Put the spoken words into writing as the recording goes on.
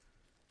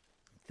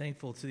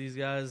Thankful to these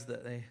guys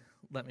that they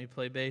let me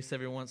play bass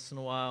every once in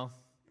a while.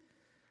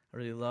 I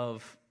really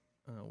love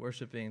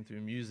worshiping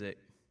through music.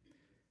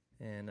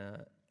 And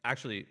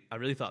actually, I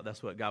really thought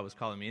that's what God was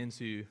calling me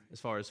into as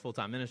far as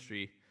full-time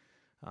ministry.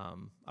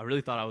 I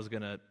really thought I was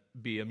going to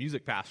be a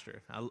music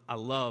pastor. I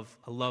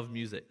love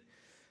music.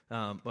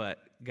 But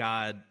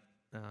God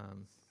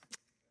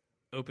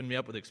opened me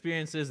up with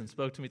experiences and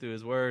spoke to me through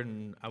His Word,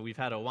 and we've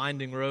had a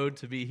winding road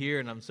to be here,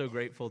 and I'm so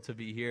grateful to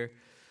be here.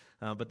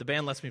 But the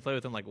band lets me play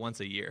with them like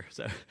once a year,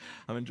 so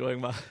I'm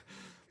enjoying my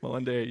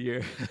one day a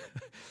year.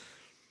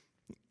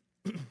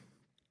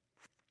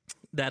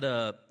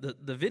 The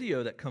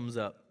video that comes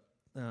up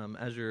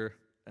as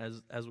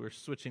we're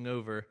switching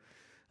over,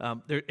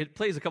 it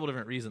plays a couple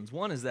different reasons.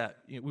 One is that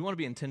we want to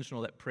be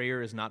intentional that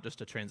prayer is not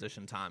just a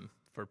transition time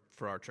for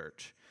our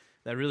church.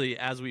 That really,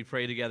 as we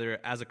pray together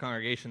as a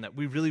congregation, that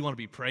we really want to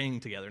be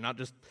praying together, not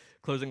just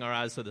closing our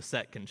eyes so the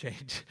set can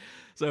change.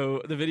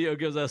 So the video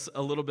gives us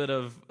a little bit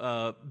of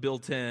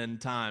built-in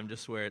time,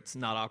 just where it's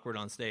not awkward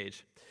on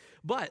stage.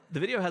 But the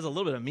video has a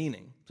little bit of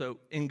meaning. So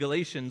in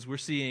Galatians, we're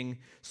seeing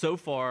so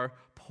far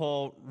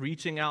Paul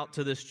reaching out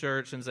to this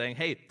church and saying,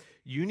 hey,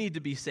 you need to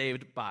be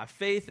saved by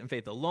faith and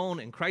faith alone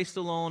in Christ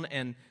alone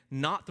and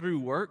not through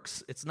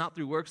works. It's not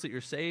through works that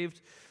you're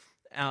saved.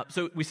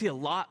 So we see a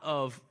lot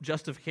of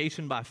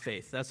justification by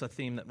faith. That's a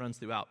theme that runs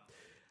throughout.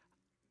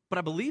 But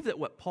I believe that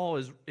what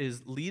Paul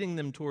is leading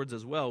them towards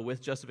as well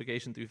with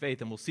justification through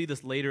faith, and we'll see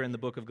this later in the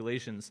book of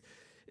Galatians,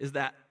 is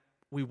that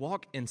we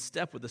walk in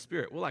step with the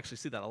Spirit. We'll actually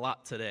see that a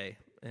lot today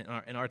in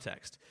our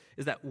text,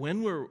 is that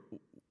when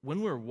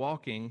we're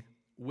walking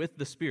with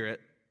the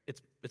Spirit,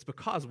 it's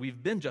because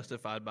we've been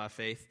justified by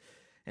faith,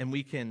 and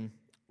we can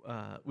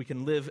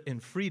live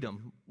in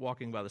freedom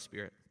walking by the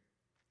Spirit.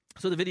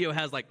 So the video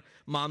has like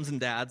moms and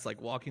dads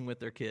like walking with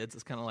their kids.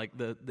 It's kind of like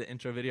the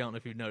intro video. I don't know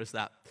if you've noticed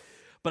that.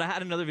 But I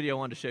had another video I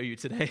wanted to show you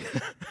today.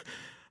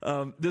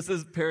 This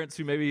is parents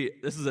who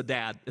this is a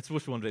dad. It's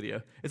which one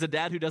video? It's a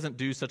dad who doesn't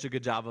do such a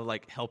good job of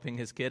like helping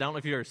his kid. I don't know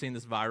if you've ever seen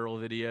this viral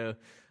video,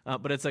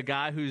 but it's a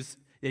guy who's,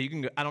 you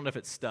can go, I don't know if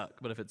it's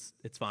stuck, but if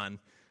it's fine.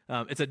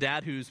 It's a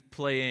dad who's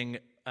playing,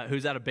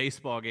 who's at a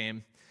baseball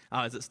game.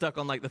 Is it stuck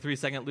on like the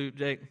 3-second loop,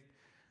 Jake?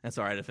 That's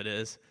all right if it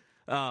is.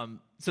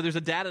 So there's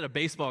a dad at a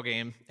baseball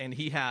game, and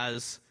he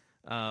has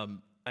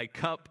a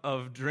cup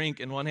of drink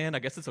in one hand. I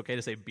guess it's okay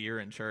to say beer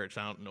in church.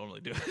 I don't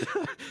normally do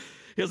it.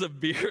 He has a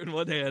beer in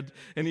one hand,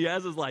 and he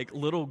has his like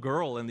little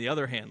girl in the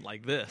other hand,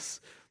 like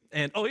this.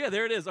 And oh yeah,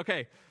 there it is.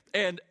 Okay.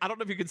 And I don't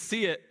know if you can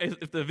see it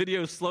if the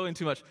video is slowing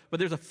too much, but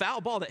there's a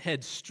foul ball that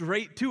heads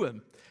straight to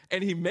him.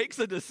 And he makes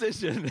a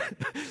decision.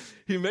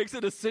 He makes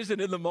a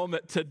decision in the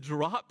moment to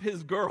drop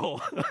his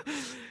girl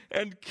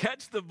and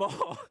catch the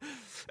ball.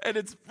 And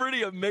it's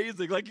pretty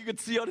amazing. Like you could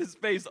see on his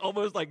face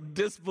almost like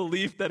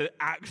disbelief that it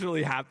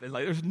actually happened.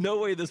 Like there's no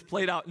way this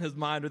played out in his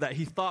mind, or that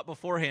he thought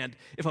beforehand,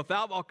 if a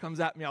foul ball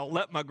comes at me, I'll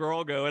let my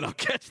girl go and I'll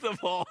catch the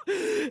ball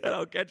and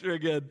I'll catch her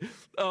again.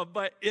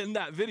 But in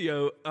that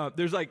video,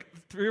 there's like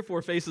 3 or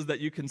 4 faces that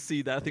you can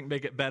see that I think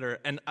make it better.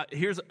 And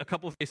here's a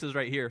couple of faces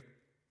right here.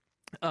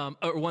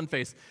 Or one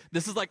face.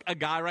 This is like a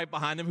guy right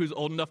behind him who's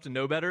old enough to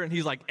know better, and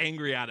he's like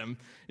angry at him.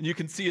 And you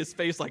can see his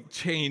face like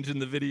change in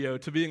the video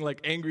to being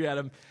like angry at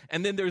him.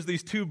 And then there's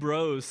these 2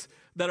 bros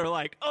that are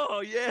like,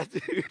 oh yeah,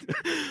 dude.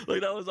 Like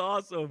that was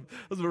awesome.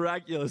 That was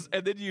miraculous.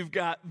 And then you've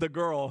got the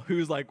girl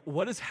who's like,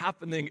 what is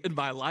happening in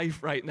my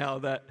life right now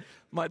that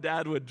my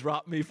dad would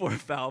drop me for a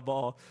foul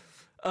ball?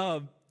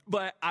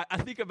 But I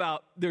think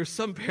about there's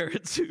some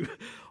parents who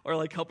are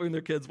like helping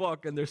their kids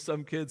walk, and there's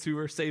some kids who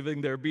are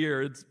saving their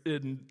beer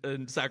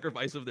in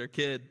sacrifice of their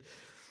kid.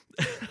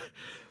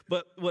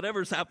 But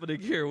whatever's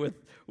happening here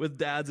with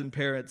dads and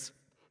parents,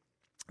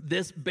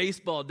 this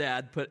baseball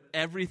dad put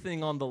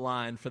everything on the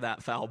line for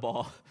that foul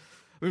ball.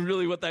 I mean,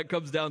 really what that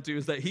comes down to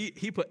is that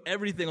he put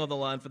everything on the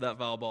line for that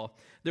foul ball.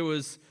 There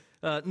was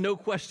no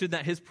question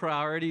that his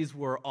priorities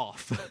were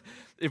off.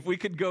 If we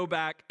could go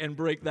back and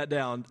break that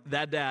down,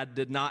 that dad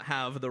did not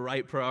have the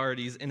right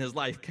priorities in his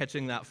life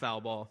catching that foul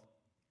ball.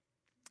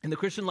 In the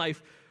Christian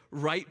life,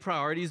 right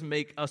priorities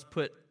make us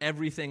put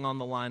everything on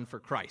the line for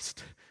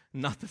Christ,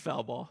 not the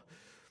foul ball.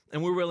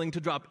 And we're willing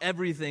to drop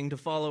everything to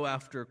follow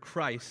after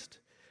Christ.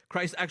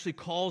 Christ actually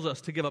calls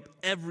us to give up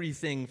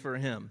everything for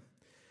Him.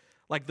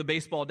 Like the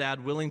baseball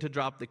dad willing to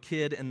drop the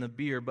kid and the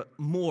beer, but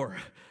more.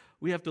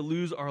 We have to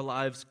lose our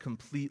lives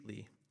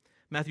completely.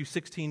 Matthew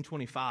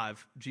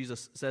 16:25,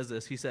 Jesus says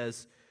this. He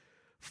says,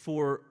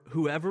 for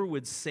whoever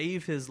would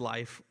save his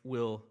life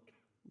will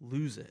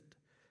lose it.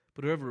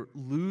 But whoever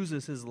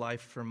loses his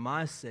life for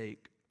my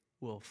sake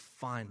will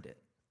find it.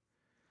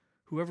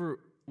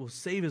 Whoever will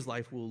save his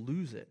life will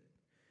lose it.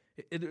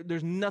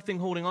 There's nothing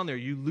holding on there.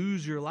 You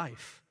lose your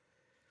life.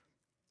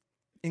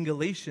 In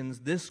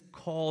Galatians, this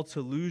call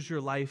to lose your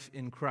life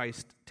in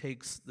Christ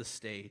takes the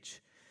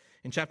stage.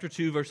 In chapter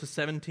 2, verses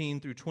 17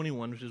 through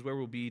 21, which is where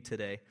we'll be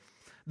today,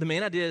 the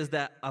main idea is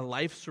that a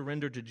life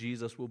surrendered to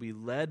Jesus will be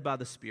led by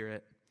the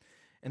Spirit,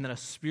 and that a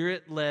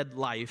Spirit-led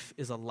life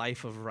is a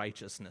life of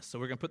righteousness. So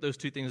we're going to put those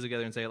 2 things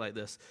together and say it like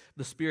this.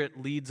 The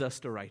Spirit leads us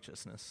to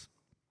righteousness.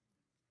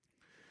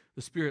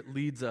 The Spirit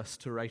leads us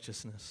to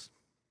righteousness.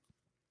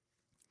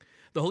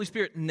 The Holy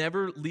Spirit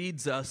never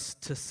leads us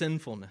to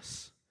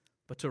sinfulness,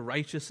 but to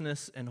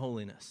righteousness and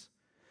holiness.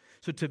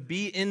 So to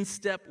be in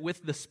step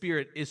with the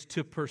Spirit is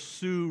to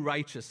pursue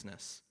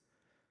righteousness.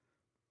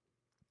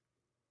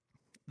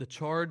 The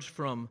charge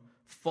from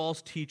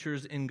false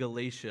teachers in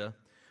Galatia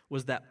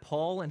was that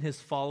Paul and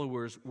his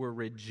followers were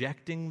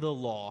rejecting the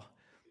law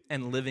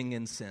and living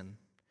in sin.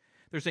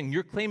 They're saying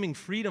you're claiming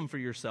freedom for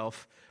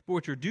yourself, but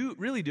what you're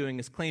really doing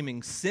is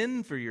claiming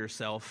sin for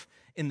yourself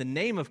in the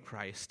name of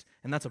Christ,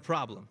 and that's a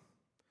problem.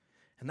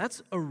 And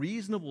that's a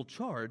reasonable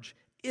charge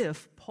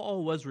if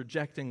Paul was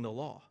rejecting the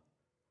law.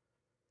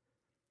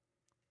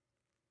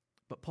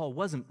 But Paul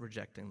wasn't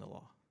rejecting the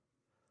law.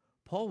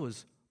 Paul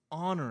was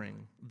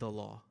honoring the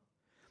law.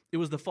 It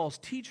was the false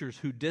teachers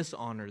who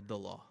dishonored the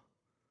law.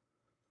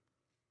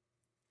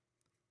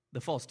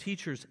 The false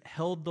teachers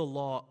held the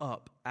law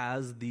up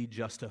as the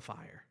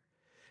justifier.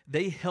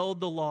 They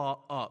held the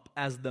law up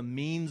as the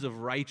means of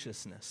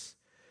righteousness.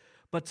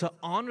 But to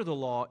honor the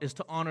law is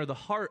to honor the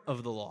heart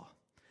of the law.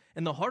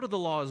 And the heart of the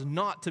law is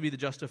not to be the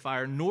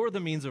justifier nor the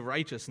means of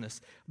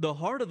righteousness. The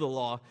heart of the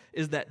law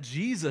is that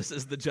Jesus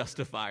is the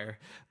justifier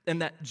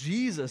and that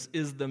Jesus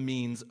is the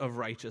means of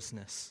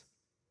righteousness.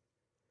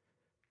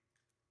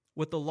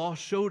 What the law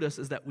showed us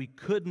is that we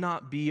could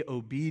not be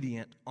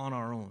obedient on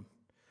our own.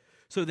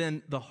 So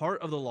then the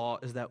heart of the law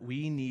is that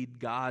we need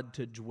God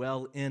to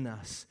dwell in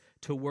us,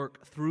 to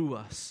work through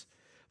us.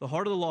 The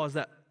heart of the law is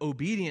that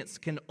obedience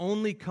can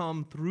only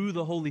come through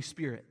the Holy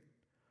Spirit.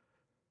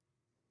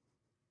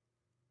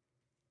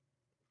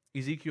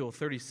 Ezekiel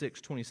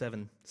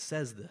 36:27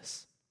 says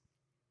this.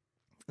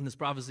 In this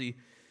prophecy,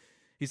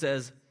 he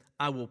says,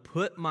 I will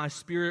put my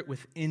spirit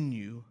within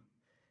you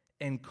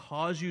and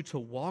cause you to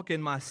walk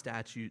in my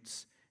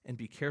statutes and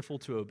be careful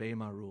to obey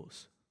my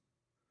rules.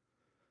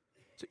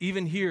 So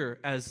even here,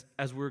 as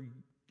we're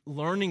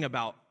learning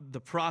about the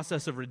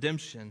process of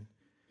redemption,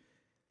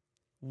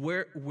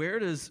 where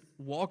does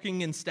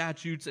walking in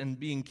statutes and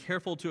being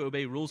careful to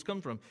obey rules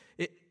come from?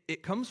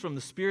 It comes from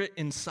the Spirit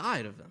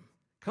inside of them.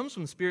 It comes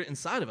from the Spirit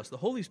inside of us, the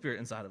Holy Spirit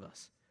inside of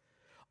us.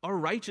 Our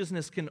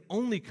righteousness can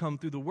only come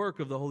through the work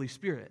of the Holy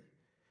Spirit.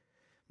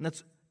 And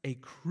that's a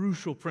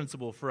crucial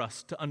principle for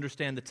us to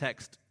understand the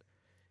text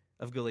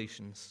of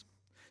Galatians.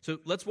 So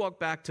let's walk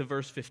back to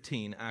verse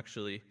 15,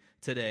 actually,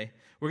 today.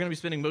 We're going to be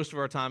spending most of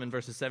our time in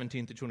verses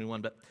 17 through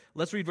 21, but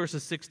let's read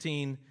verses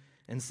 16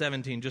 and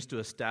 17 just to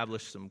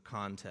establish some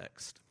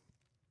context.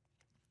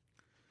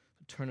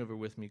 Turn over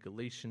with me,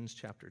 Galatians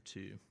chapter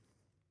 2.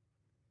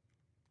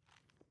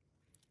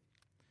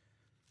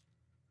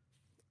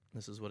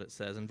 This is what it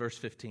says in verse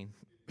 15.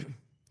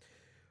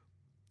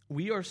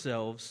 We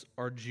ourselves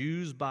are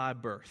Jews by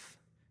birth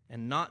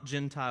and not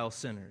Gentile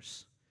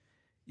sinners.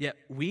 Yet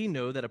we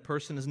know that a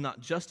person is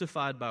not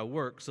justified by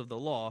works of the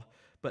law,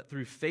 but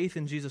through faith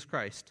in Jesus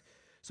Christ.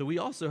 So we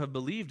also have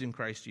believed in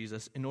Christ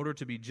Jesus in order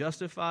to be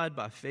justified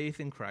by faith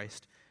in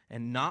Christ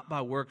and not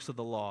by works of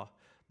the law,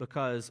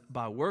 because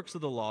by works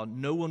of the law,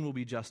 no one will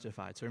be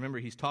justified. So remember,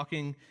 he's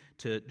talking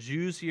to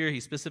Jews here.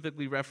 He's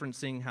specifically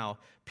referencing how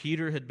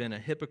Peter had been a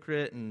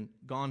hypocrite and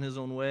gone his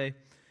own way.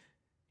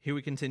 Here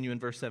we continue in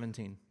verse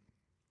 17.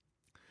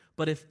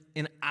 But if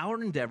in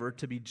our endeavor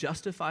to be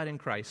justified in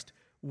Christ,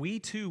 we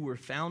too were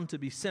found to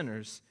be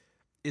sinners,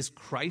 is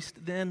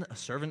Christ then a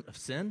servant of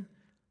sin?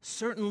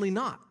 Certainly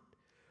not.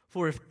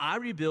 For if I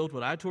rebuild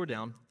what I tore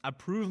down, I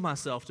prove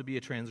myself to be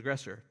a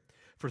transgressor.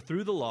 For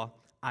through the law,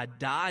 I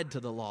died to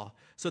the law,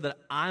 so that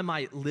I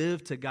might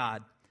live to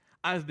God.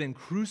 I have been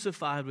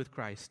crucified with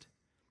Christ.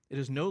 It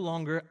is no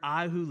longer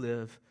I who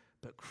live,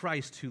 but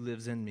Christ who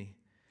lives in me.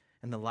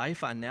 And the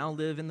life I now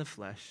live in the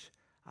flesh,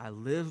 I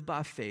live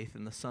by faith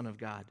in the Son of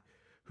God,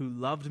 who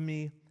loved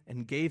me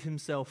and gave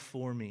himself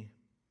for me.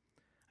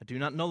 I do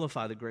not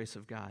nullify the grace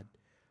of God,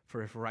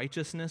 for if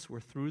righteousness were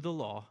through the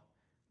law,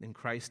 then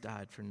Christ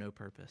died for no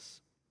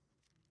purpose.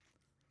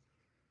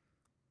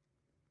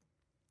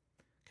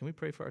 Can we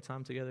pray for our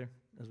time together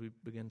as we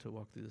begin to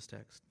walk through this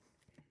text?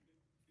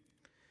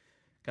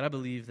 God, I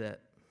believe that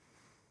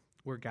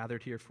we're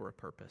gathered here for a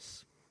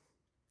purpose.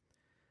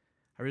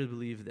 I really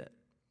believe that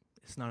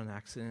it's not an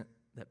accident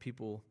that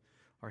people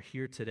are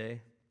here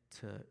today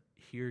to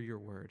hear your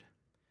word.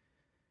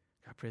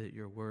 God, I pray that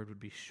your word would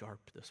be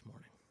sharp this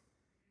morning.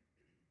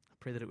 I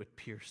pray that it would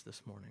pierce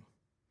this morning.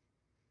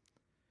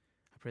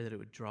 I pray that it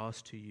would draw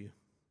us to you.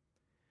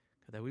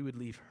 God, that we would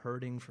leave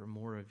hurting for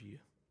more of you.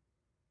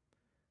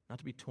 Not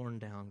to be torn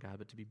down, God,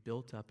 but to be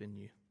built up in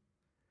you.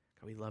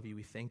 God, we love you.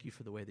 We thank you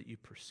for the way that you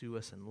pursue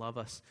us and love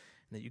us,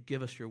 and that you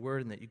give us your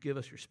word, and that you give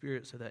us your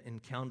spirit, so that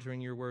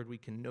encountering your word, we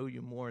can know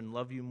you more and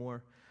love you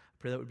more. I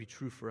pray that would be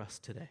true for us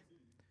today.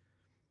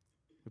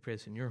 We pray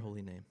this in your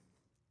holy name.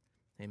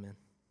 Amen.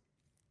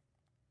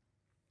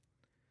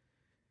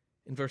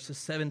 In verses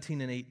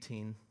 17 and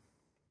 18,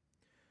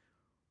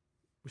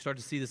 we start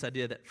to see this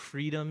idea that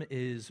freedom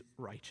is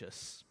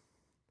righteous.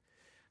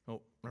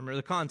 Now, remember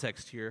the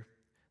context here,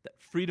 that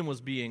freedom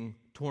was being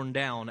torn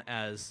down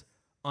as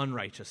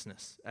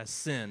unrighteousness, as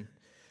sin.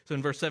 So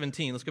in verse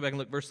 17, let's go back and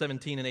look, verse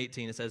 17 and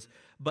 18, it says,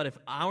 but if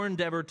our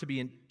endeavor to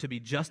be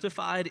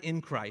justified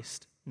in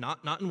Christ, not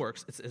in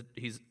works,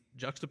 he's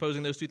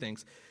juxtaposing those two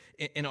things.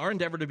 In our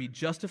endeavor to be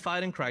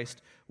justified in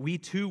Christ, we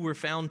too were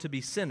found to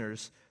be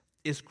sinners.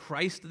 Is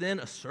Christ then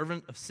a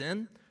servant of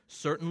sin?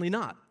 Certainly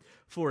not.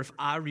 For if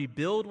I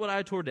rebuild what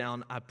I tore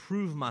down, I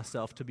prove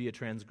myself to be a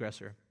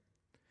transgressor.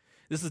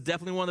 This is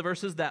definitely one of the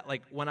verses that,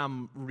 like, when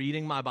I'm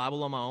reading my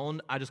Bible on my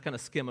own, I just kind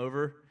of skim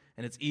over,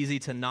 and it's easy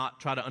to not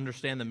try to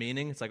understand the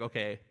meaning. It's like,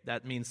 okay,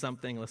 that means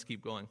something, let's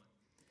keep going.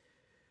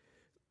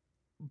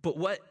 But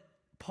what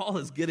Paul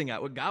is getting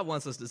at, what God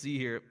wants us to see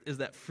here, is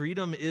that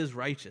freedom is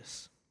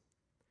righteous.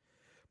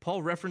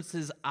 Paul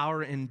references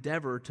our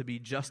endeavor to be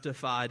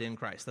justified in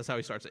Christ. That's how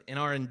he starts it. In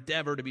our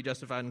endeavor to be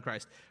justified in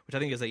Christ, which I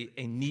think is a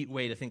neat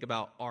way to think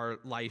about our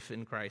life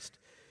in Christ.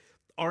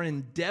 Our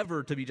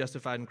endeavor to be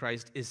justified in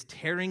Christ is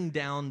tearing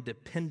down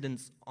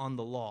dependence on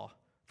the law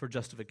for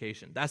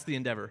justification. That's the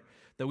endeavor.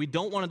 That we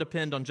don't want to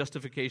depend on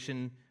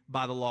justification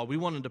by the law. We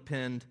want to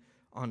depend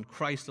on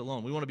Christ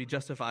alone. We want to be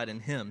justified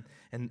in him.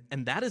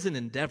 And that is an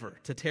endeavor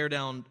to tear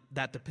down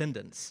that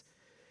dependence.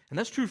 And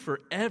that's true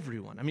for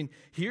everyone. I mean,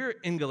 here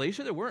in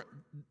Galatia,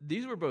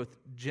 these were both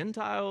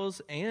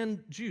Gentiles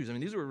and Jews. I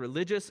mean, these were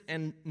religious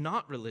and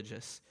not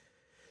religious.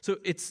 So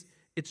it's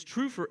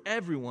true for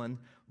everyone,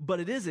 but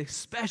it is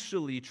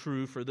especially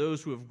true for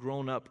those who have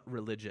grown up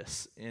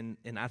religious in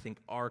I think,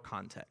 our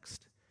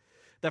context.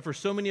 That for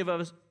so many of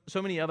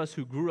us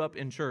who grew up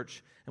in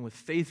church and with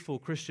faithful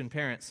Christian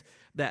parents,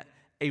 that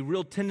a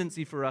real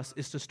tendency for us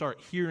is to start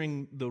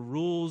hearing the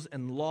rules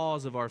and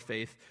laws of our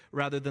faith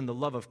rather than the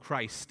love of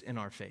Christ in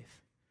our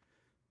faith.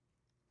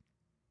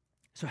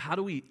 So how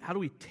do we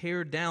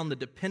tear down the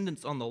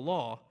dependence on the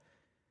law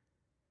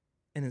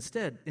and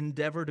instead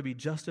endeavor to be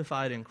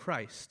justified in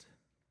Christ?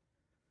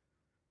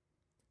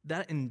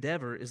 That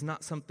endeavor is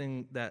not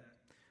something that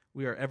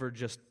we are ever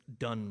just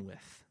done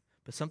with,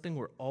 but something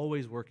we're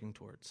always working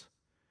towards.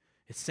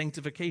 It's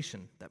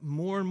sanctification, that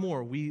more and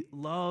more we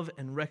love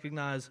and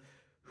recognize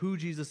who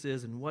Jesus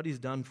is and what he's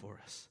done for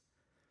us.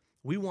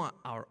 We want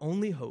our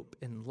only hope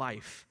in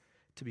life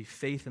to be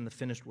faith in the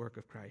finished work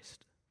of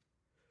Christ.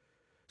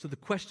 So the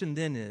question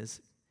then is,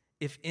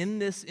 if in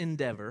this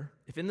endeavor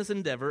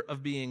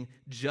of being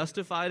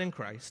justified in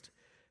Christ,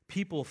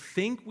 people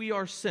think we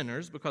are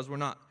sinners because we're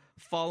not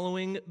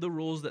following the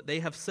rules that they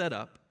have set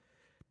up,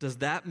 does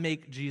that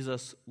make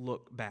Jesus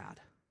look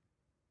bad?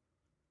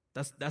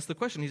 That's the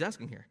question he's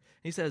asking here.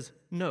 He says,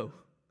 no.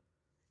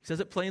 He says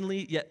it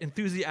plainly, yet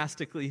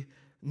enthusiastically,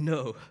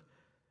 no.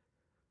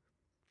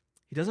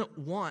 He doesn't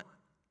want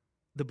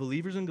the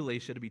believers in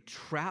Galatia to be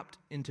trapped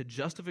into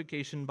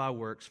justification by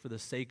works for the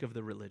sake of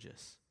the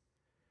religious.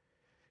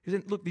 He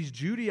said, look, these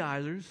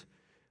Judaizers,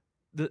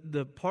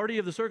 the party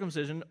of the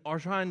circumcision, are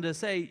trying to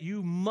say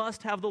you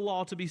must have the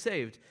law to be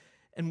saved.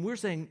 And we're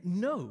saying,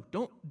 no,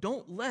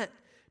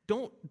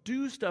 don't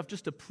do stuff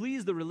just to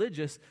please the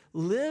religious.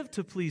 Live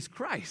to please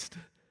Christ.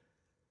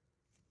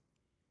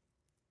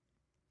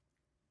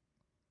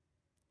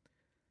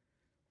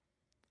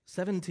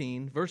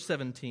 Verse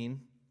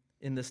 17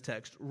 in this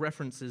text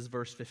references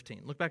verse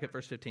 15. Look back at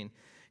verse 15.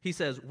 He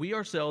says, we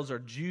ourselves are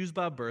Jews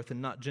by birth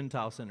and not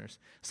Gentile sinners.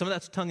 Some of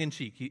that's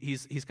tongue-in-cheek.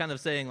 He's kind of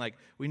saying, like,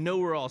 we know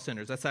we're all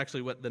sinners. That's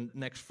actually what the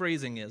next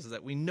phrasing is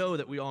that we know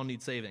that we all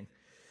need saving.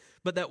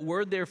 But that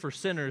word there for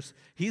sinners,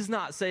 he's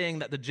not saying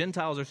that the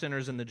Gentiles are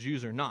sinners and the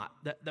Jews are not.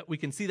 That we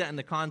can see that in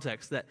the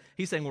context, that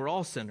he's saying we're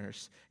all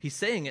sinners. He's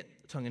saying it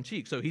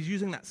tongue-in-cheek. So he's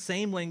using that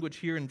same language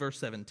here in verse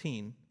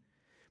 17.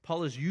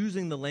 Paul is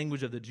using the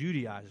language of the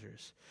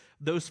Judaizers.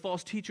 Those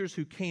false teachers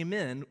who came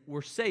in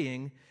were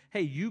saying,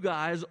 hey, you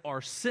guys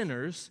are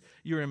sinners,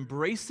 you're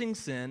embracing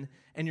sin,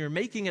 and you're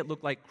making it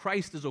look like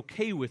Christ is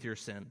okay with your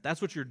sin. That's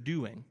what you're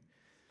doing.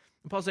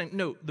 And Paul's saying,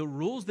 no, the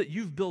rules that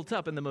you've built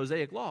up in the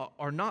Mosaic Law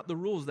are not the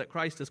rules that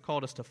Christ has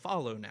called us to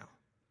follow now.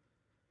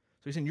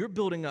 So he's saying, you're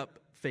building up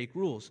fake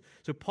rules.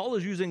 So Paul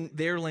is using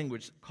their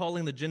language,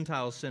 calling the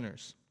Gentiles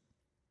sinners.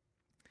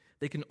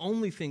 They can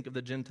only think of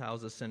the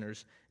Gentiles as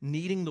sinners,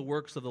 needing the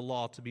works of the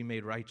law to be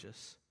made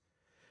righteous.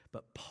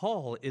 But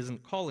Paul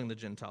isn't calling the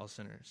Gentiles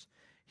sinners.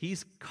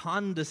 He's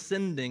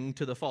condescending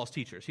to the false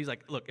teachers. He's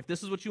like, look, if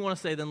this is what you want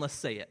to say, then let's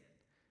say it.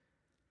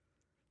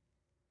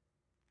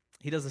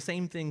 He does the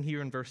same thing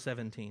here in verse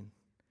 17.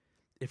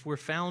 If we're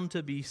found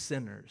to be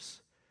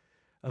sinners,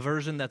 a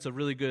version that's a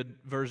really good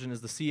version is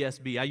the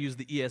CSB. I use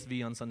the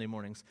ESV on Sunday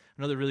mornings.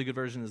 Another really good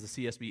version is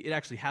the CSB. It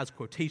actually has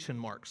quotation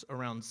marks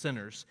around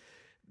sinners,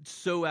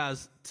 so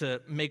as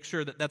to make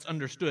sure that that's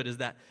understood, is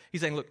that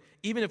he's saying, look,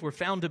 even if we're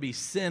found to be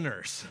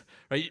sinners,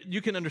 right?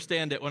 You can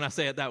understand it when I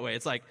say it that way.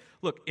 It's like,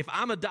 look, if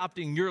I'm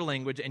adopting your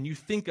language and you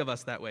think of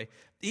us that way,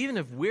 even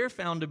if we're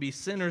found to be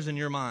sinners in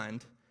your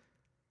mind,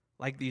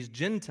 like these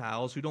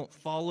Gentiles who don't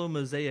follow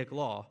Mosaic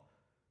law,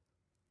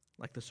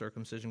 like the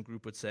circumcision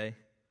group would say,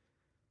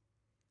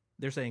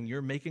 they're saying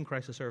you're making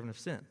Christ a servant of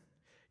sin.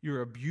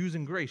 You're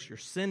abusing grace. You're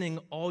sinning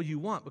all you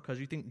want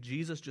because you think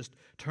Jesus just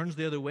turns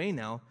the other way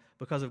now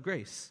because of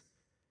grace.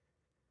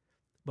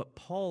 But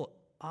Paul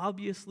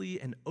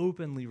obviously and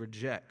openly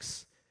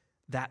rejects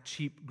that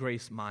cheap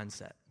grace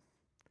mindset.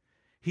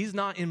 He's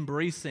not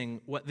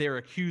embracing what they're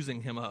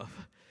accusing him of.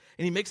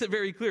 And he makes it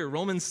very clear.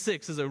 Romans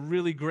 6 is a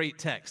really great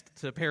text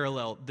to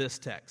parallel this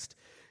text.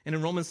 And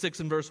in Romans 6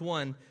 and verse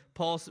 1,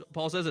 Paul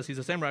says this. He's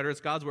the same writer.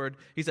 It's God's word.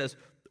 He says,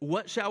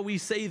 "What shall we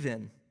say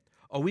then?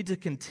 Are we to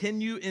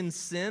continue in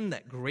sin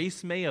that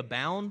grace may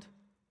abound?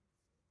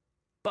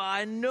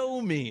 By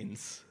no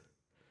means."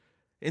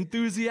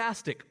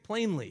 Enthusiastic,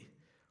 plainly.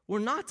 We're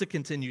not to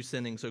continue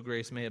sinning so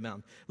grace may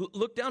abound.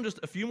 Look down just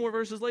a few more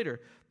verses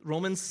later.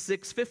 Romans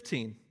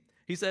 6:15.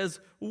 He says,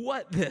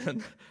 "What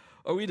then?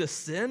 Are we to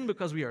sin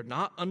because we are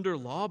not under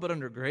law but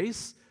under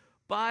grace?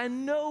 By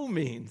no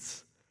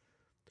means."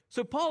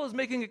 So Paul is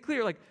making it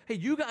clear, like, hey,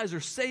 you guys are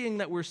saying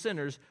that we're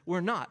sinners.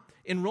 We're not.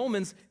 In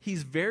Romans,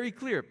 he's very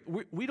clear.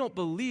 We don't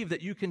believe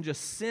that you can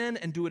just sin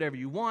and do whatever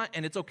you want,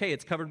 and it's okay.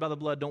 It's covered by the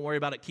blood. Don't worry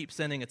about it. Keep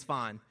sinning. It's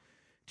fine.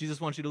 Jesus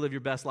wants you to live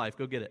your best life.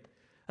 Go get it.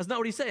 That's not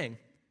what he's saying.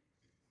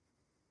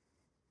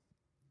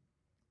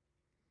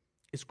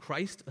 Is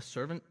Christ a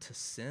servant to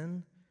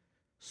sin?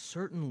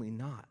 Certainly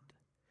not.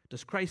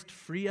 Does Christ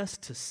free us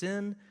to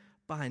sin?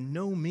 By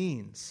no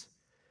means.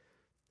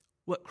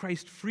 What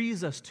Christ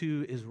frees us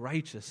to is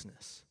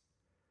righteousness.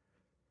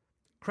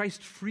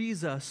 Christ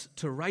frees us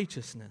to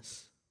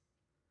righteousness.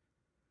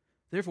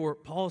 Therefore,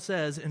 Paul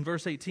says in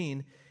verse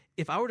 18,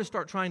 if I were to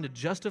start trying to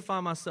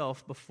justify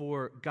myself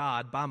before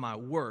God by my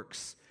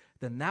works,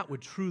 then that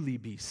would truly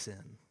be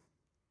sin.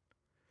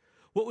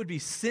 What would be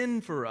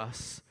sin for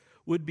us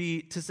would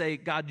be to say,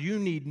 God, you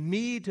need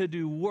me to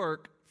do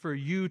work for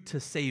you to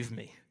save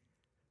me.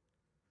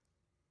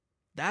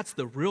 That's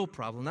the real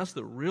problem. That's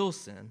the real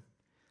sin.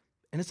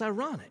 And it's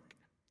ironic.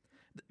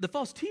 The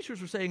false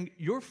teachers were saying,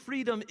 your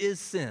freedom is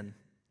sin,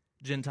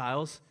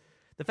 Gentiles.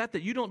 The fact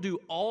that you don't do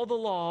all the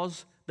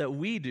laws that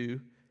we do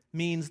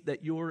means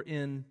that you're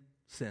in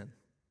sin.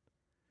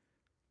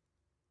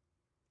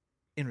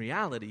 In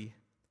reality,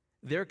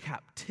 their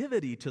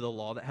captivity to the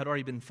law that had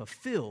already been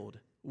fulfilled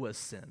was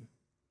sin.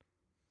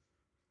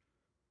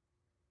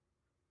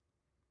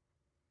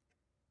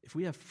 If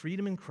we have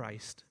freedom in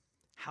Christ,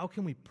 how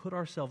can we put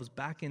ourselves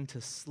back into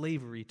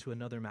slavery to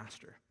another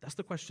master? That's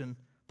the question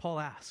Paul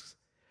asks.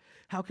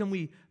 How can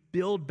we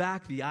build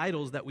back the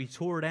idols that we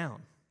tore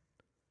down?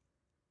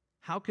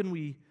 How can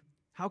we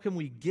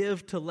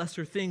give to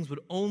lesser things what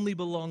only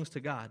belongs to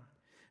God?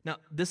 Now,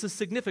 this is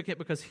significant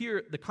because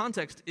here the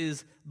context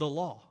is the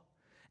law.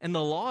 And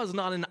the law is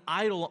not an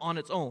idol on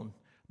its own.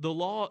 The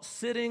law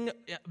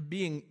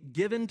being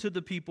given to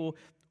the people,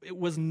 it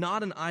was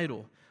not an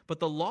idol. But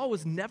the law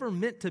was never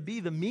meant to be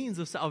the means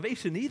of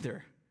salvation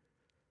either.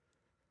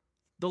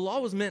 The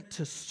law was meant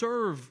to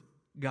serve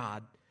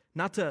God,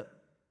 not to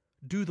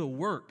do the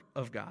work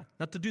of God,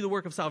 not to do the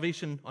work of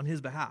salvation on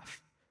his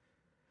behalf.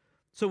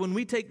 So when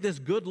we take this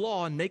good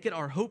law and make it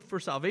our hope for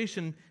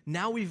salvation,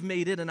 now we've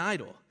made it an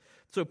idol.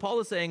 So Paul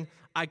is saying,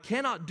 I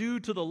cannot do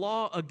to the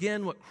law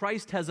again what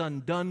Christ has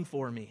undone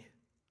for me.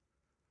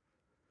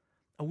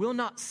 I will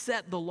not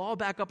set the law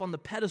back up on the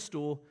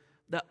pedestal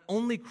that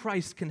only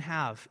Christ can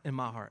have in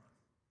my heart.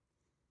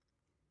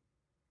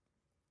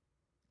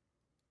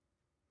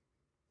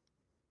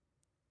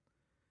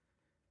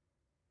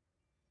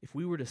 If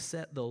we were to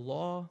set the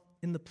law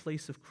in the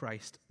place of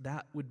Christ,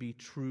 that would be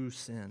true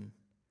sin.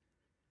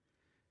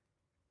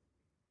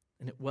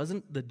 And it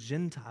wasn't the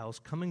Gentiles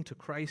coming to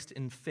Christ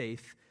in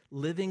faith,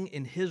 living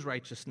in his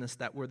righteousness,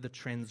 that were the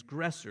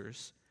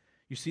transgressors.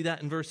 You see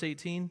that in verse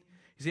 18?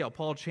 You see how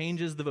Paul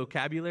changes the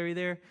vocabulary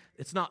there?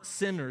 It's not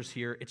sinners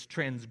here, it's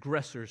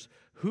transgressors.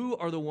 Who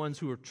are the ones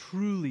who are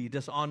truly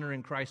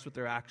dishonoring Christ with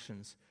their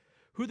actions?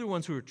 Who are the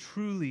ones who are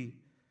truly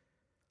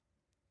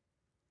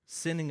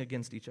sinning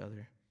against each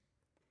other?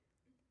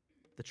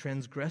 The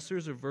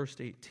transgressors of verse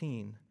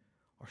 18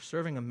 are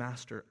serving a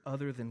master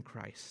other than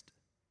Christ.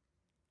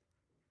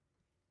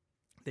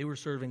 They were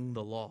serving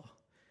the law.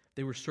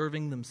 They were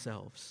serving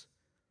themselves.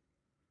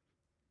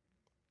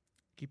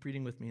 Keep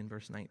reading with me in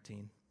verse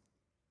 19.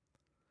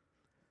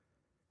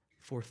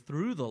 For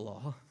through the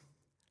law,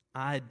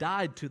 I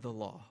died to the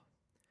law,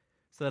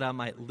 so that I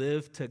might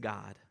live to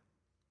God.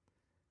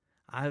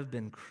 I have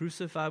been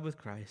crucified with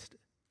Christ.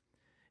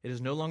 It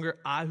is no longer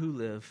I who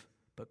live,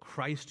 but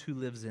Christ who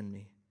lives in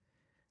me.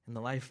 In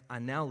the life I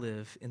now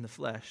live in the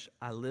flesh,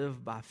 I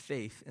live by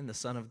faith in the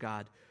Son of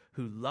God,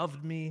 who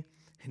loved me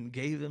and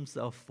gave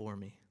himself for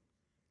me.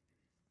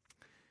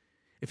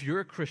 If you're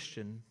a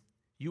Christian,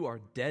 you are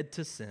dead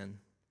to sin,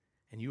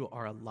 and you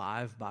are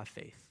alive by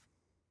faith.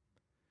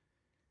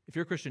 If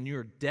you're a Christian, you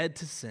are dead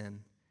to sin,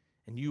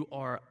 and you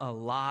are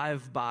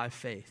alive by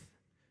faith.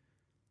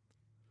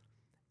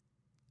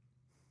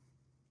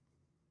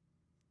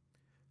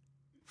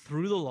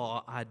 Through the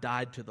law, I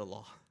died to the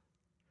law.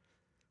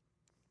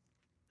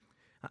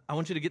 I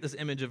want you to get this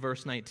image of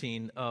verse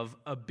 19 of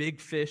a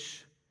big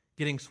fish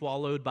getting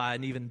swallowed by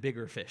an even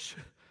bigger fish.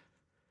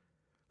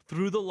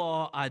 Through the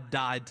law, I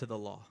died to the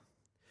law.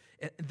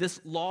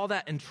 This law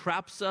that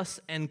entraps us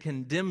and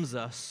condemns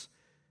us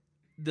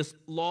this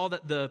law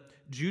that the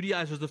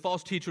Judaizers, the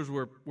false teachers,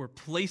 were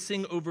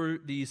placing over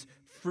these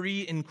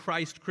free in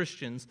Christ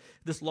Christians,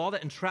 this law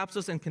that entraps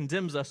us and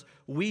condemns us,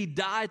 we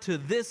die to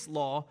this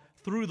law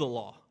through the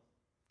law.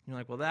 You're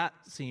like, well, that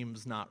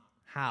seems not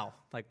how.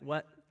 Like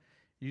what?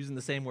 Using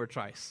the same word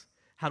twice.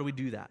 How do we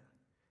do that?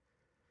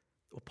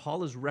 Well,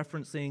 Paul is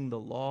referencing the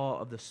law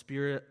of the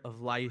Spirit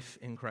of life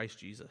in Christ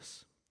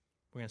Jesus.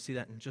 We're going to see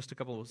that in just a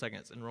couple of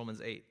seconds in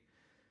Romans 8.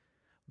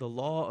 The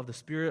law of the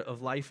Spirit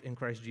of life in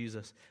Christ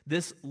Jesus.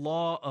 This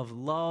law of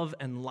love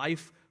and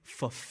life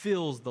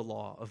fulfills the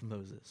law of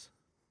Moses.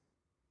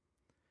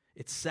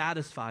 It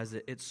satisfies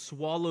it. It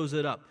swallows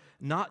it up.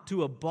 Not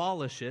to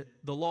abolish it.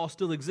 The law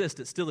still exists.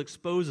 It still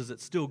exposes.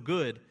 It's still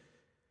good.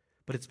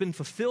 But it's been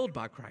fulfilled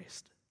by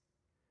Christ.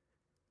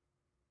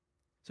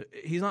 So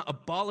he's not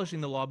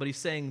abolishing the law, but he's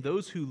saying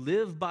those who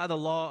live by the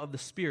law of the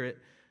Spirit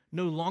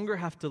no longer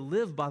have to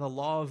live by the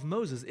law of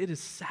Moses. It is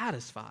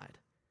satisfied.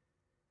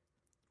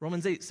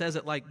 Romans 8 says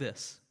it like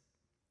this.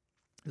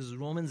 This is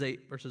Romans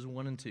 8, verses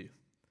 1 and 2.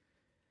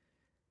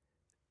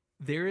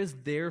 There is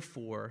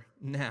therefore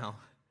now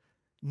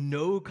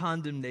no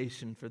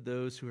condemnation for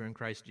those who are in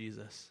Christ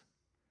Jesus.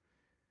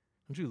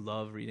 Don't you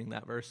love reading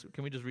that verse?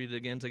 Can we just read it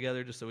again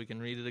together just so we can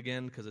read it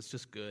again? Because it's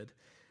just good.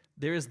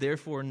 There is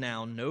therefore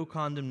now no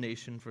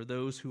condemnation for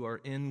those who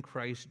are in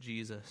Christ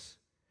Jesus.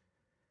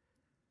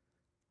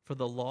 For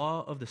the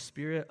law of the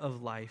Spirit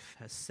of life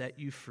has set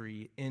you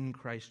free in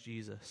Christ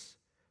Jesus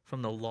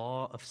from the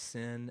law of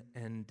sin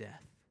and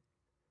death.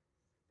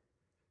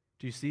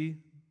 Do you see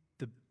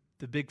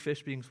the big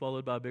fish being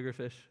swallowed by a bigger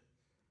fish?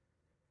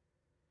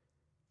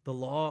 The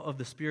law of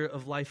the Spirit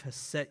of life has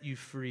set you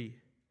free.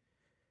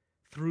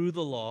 Through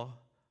the law,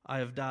 I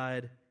have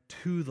died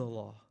to the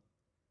law.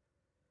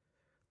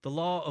 The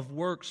law of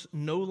works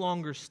no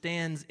longer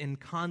stands in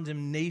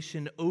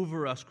condemnation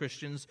over us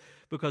Christians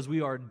because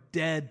we are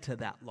dead to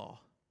that law.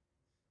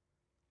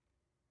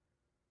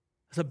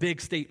 That's a big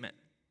statement.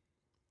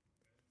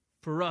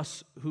 For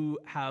us who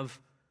have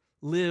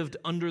lived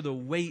under the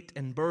weight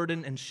and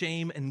burden and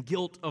shame and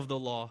guilt of the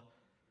law,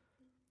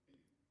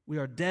 we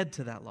are dead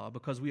to that law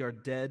because we are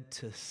dead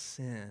to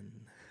sin.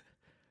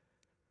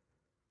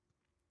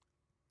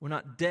 We're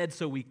not dead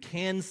so we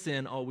can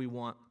sin all we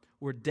want.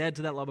 We're dead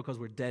to that law because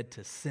we're dead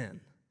to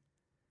sin.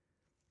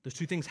 Those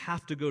two things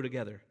have to go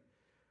together.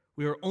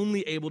 We are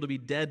only able to be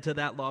dead to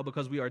that law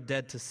because we are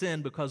dead to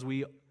sin because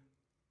we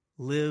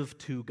live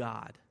to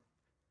God.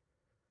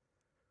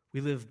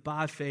 We live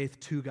by faith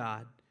to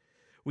God.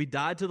 We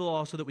died to the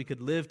law so that we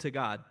could live to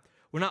God.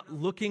 We're not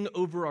looking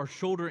over our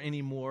shoulder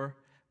anymore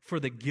for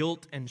the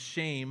guilt and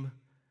shame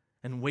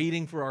and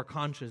waiting for our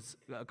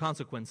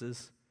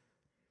consequences.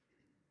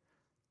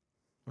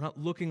 We're not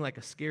looking like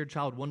a scared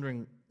child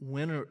wondering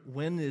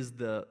when is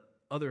the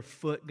other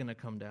foot going to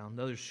come down,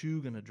 the other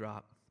shoe going to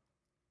drop.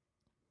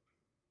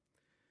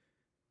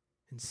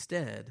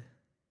 Instead,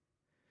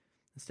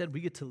 we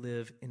get to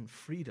live in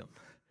freedom.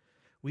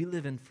 We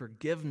live in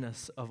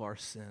forgiveness of our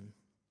sin,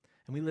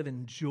 and we live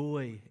in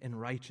joy and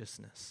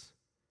righteousness.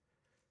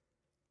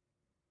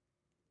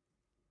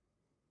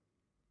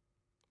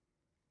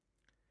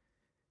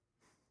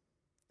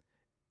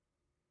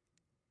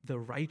 The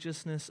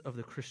righteousness of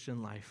the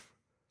Christian life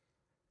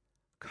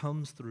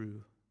comes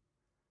through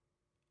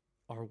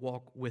our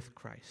walk with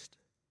Christ.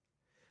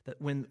 That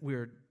when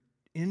we're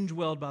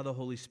indwelled by the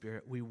Holy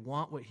Spirit, we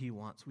want what He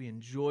wants, we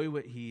enjoy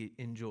what He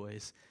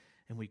enjoys,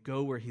 and we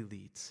go where He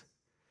leads.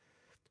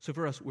 So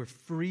for us, we're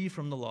free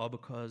from the law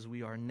because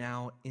we are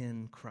now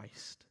in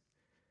Christ.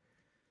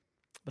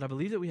 But I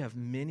believe that we have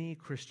many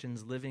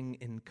Christians living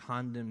in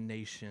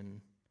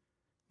condemnation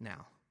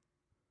now.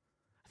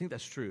 I think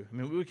that's true. I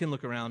mean, we can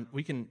look around,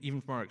 we can, even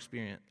from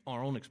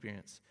our own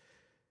experience,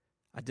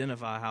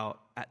 identify how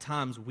at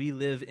times we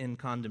live in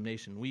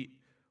condemnation.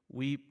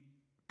 We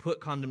put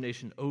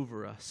condemnation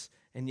over us,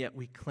 and yet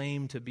we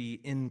claim to be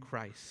in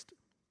Christ.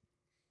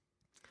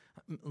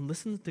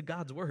 Listen to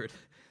God's word.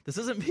 This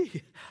isn't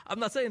me. I'm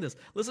not saying this.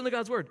 Listen to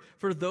God's word.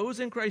 For those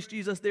in Christ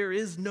Jesus, there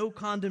is no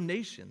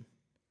condemnation.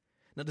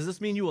 Now, does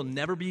this mean you will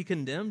never be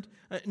condemned?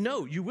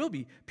 No, you will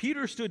be.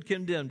 Peter stood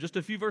condemned just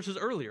a few verses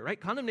earlier, right?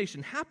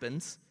 Condemnation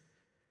happens,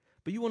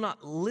 but you will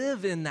not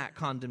live in that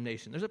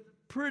condemnation. There's a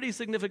pretty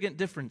significant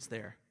difference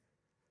there.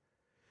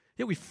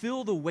 Yeah, we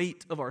feel the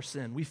weight of our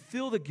sin. We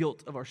feel the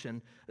guilt of our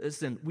sin.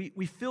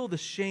 We feel the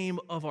shame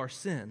of our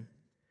sin.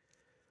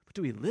 But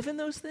do we live in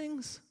those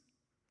things?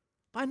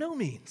 By no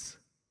means.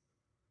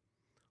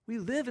 We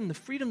live in the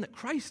freedom that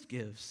Christ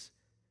gives.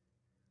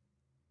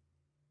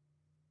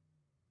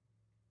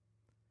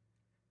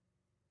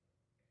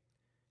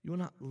 You will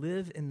not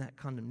live in that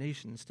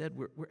condemnation. Instead,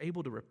 we're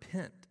able to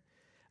repent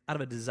out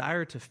of a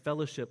desire to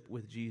fellowship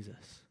with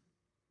Jesus.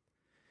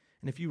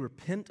 And if you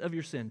repent of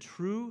your sin,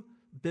 true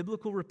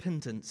biblical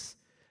repentance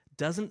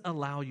doesn't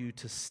allow you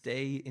to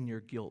stay in your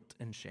guilt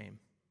and shame.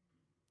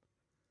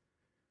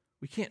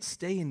 We can't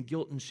stay in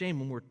guilt and shame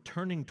when we're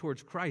turning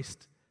towards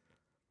Christ,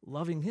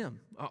 loving Him.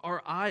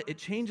 It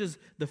changes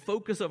the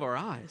focus of our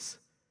eyes.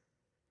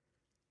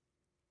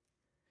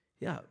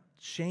 Yeah,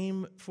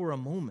 shame for a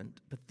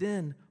moment, but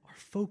then our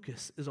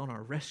focus is on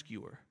our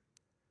rescuer.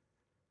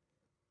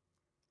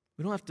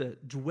 We don't have to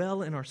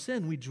dwell in our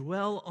sin. We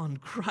dwell on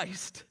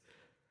Christ.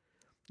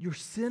 Your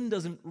sin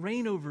doesn't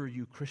reign over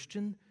you,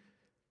 Christian.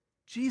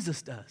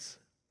 Jesus does.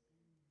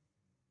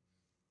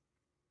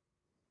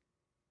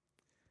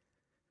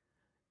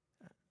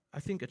 I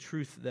think a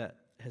truth that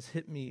has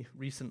hit me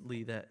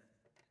recently that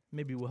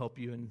maybe will help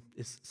you and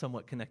is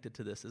somewhat connected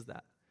to this is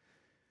that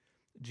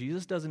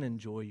Jesus doesn't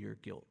enjoy your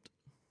guilt.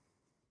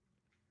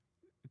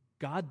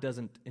 God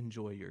doesn't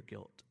enjoy your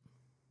guilt.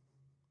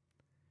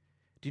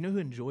 Do you know who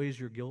enjoys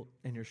your guilt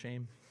and your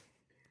shame?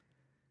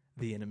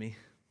 The enemy.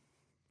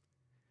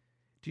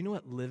 Do you know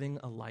what living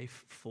a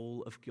life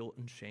full of guilt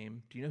and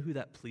shame, do you know who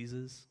that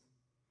pleases?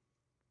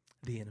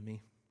 The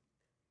enemy.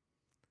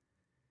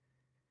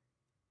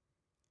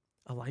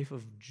 A life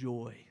of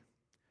joy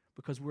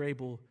because we're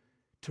able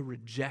to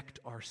reject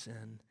our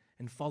sin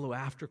and follow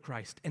after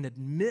Christ and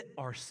admit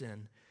our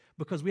sin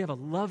because we have a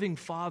loving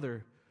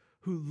Father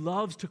who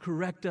loves to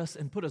correct us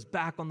and put us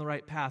back on the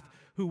right path,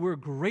 who we're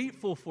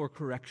grateful for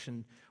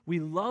correction.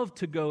 We love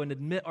to go and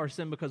admit our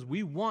sin because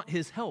we want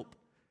His help.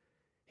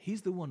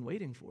 He's the one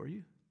waiting for you.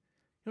 You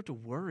don't have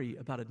to worry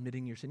about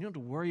admitting your sin. You don't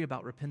have to worry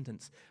about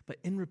repentance. But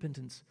in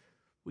repentance,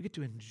 we get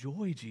to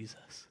enjoy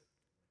Jesus.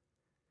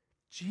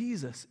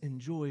 Jesus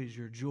enjoys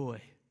your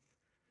joy.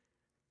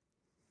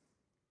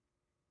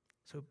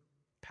 So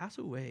pass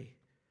away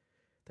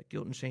that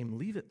guilt and shame.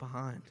 Leave it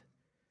behind.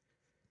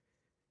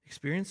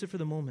 Experience it for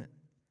the moment,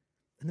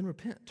 and then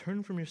repent.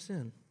 Turn from your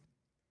sin.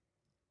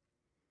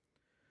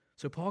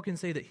 So Paul can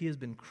say that he has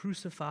been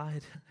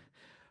crucified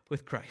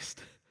with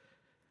Christ,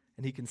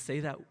 and he can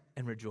say that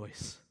and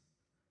rejoice.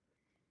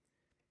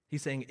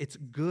 He's saying, it's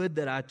good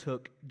that I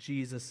took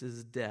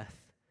Jesus' death,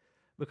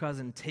 because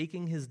in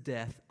taking his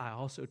death, I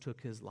also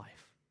took his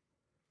life.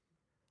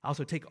 I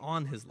also take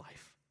on his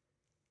life.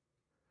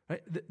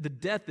 Right? The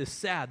death is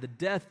sad. The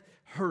death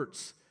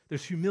hurts.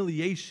 There's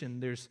humiliation.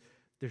 There's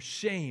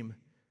shame.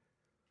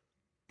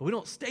 But we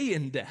don't stay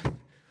in death.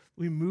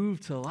 We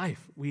move to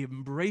life. We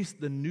embrace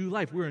the new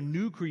life. We're a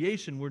new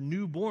creation. We're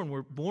newborn.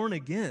 We're born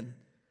again.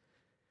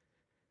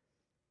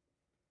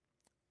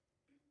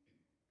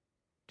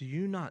 Do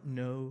you not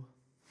know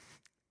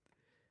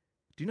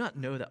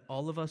that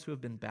all of us who have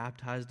been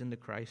baptized into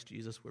Christ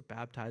Jesus were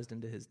baptized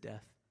into his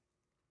death?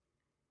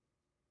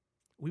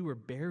 We were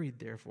buried,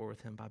 therefore,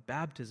 with him by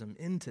baptism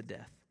into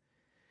death,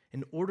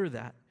 in order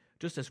that,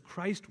 just as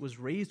Christ was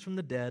raised from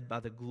the dead by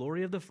the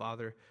glory of the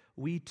Father,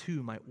 we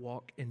too might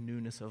walk in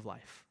newness of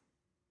life.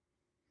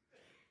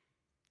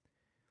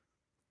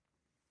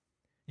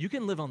 You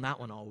can live on that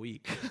one all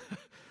week.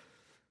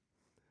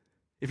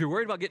 If you're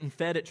worried about getting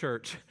fed at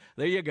church,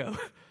 there you go.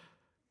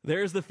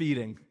 There's the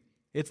feeding.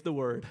 It's the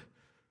word.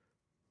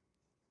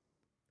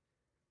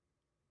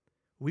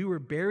 We were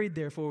buried,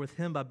 therefore, with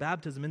him by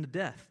baptism into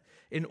death,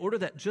 in order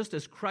that just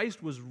as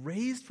Christ was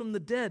raised from the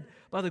dead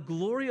by the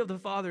glory of the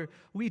Father,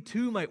 we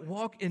too might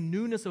walk in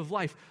newness of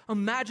life.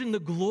 Imagine the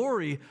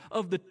glory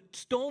of the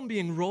stone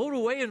being rolled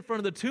away in front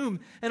of the tomb,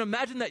 and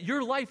imagine that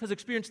your life has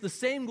experienced the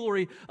same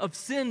glory of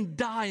sin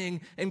dying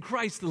and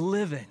Christ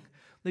living.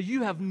 That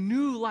you have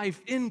new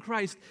life in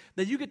Christ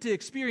that you get to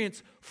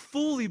experience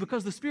fully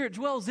because the Spirit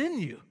dwells in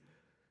you.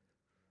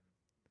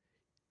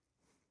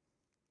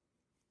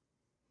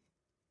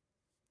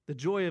 The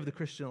joy of the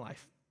Christian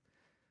life.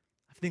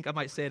 I think I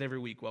might say it every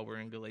week while we're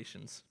in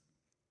Galatians.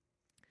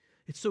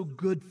 It's so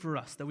good for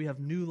us that we have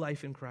new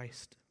life in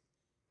Christ.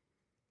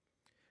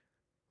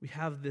 We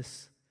have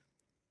this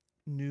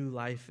new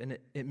life, and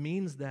it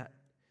means that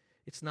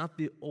it's not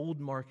the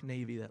old Mark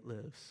Navy that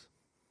lives.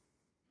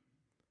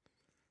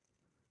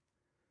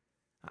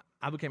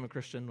 I became a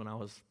Christian when I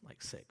was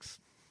like 6.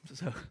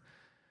 So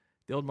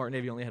the old Mark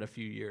Navy only had a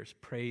few years.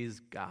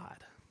 Praise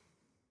God.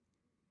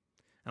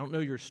 I don't know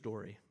your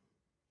story.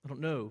 I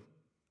don't know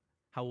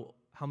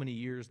how many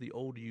years the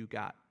old you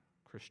got,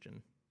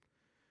 Christian.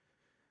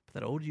 But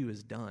that old you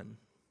is done.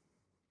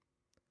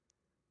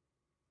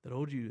 That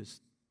old you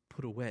is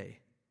put away.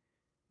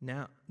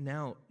 Now,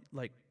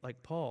 like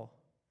Paul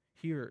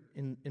here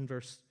in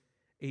verse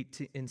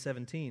 18 and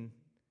 17,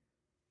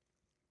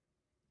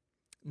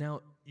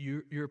 now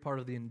you're a part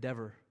of the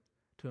endeavor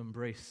to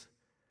embrace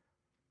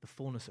the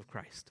fullness of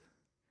Christ,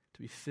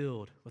 to be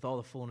filled with all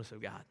the fullness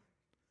of God.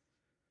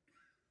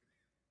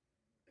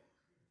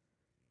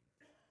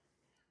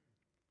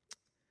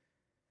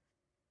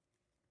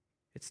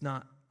 It's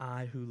not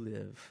I who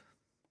live.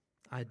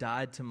 I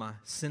died to my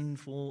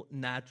sinful,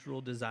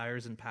 natural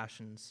desires and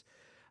passions.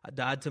 I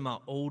died to my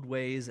old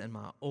ways and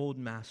my old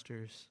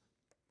masters.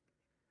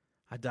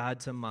 I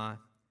died to my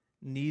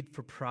need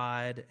for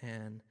pride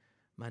and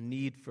my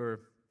need for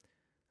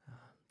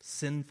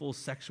sinful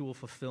sexual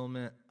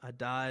fulfillment. I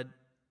died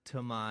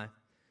to my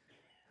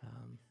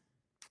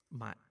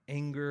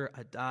anger.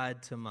 I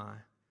died to my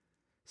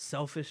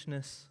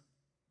selfishness.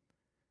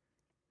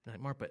 You're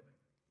like, Mark, but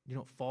you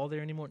don't fall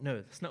there anymore? No,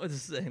 that's not what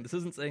this is saying. This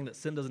isn't saying that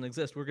sin doesn't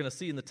exist. We're going to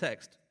see in the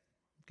text.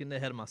 I'm getting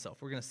ahead of myself.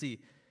 We're going to see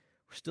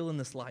we're still in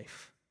this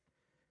life.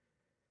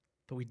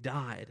 but we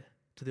died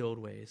to the old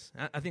ways.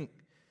 I think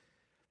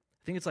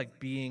it's like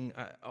being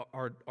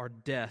our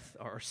death,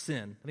 our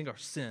sin. I think our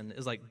sin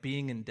is like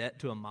being in debt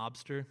to a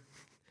mobster,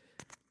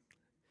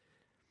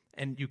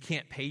 and you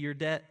can't pay your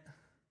debt.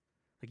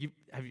 Like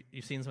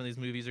you've seen some of these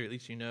movies, or at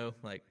least you know,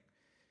 like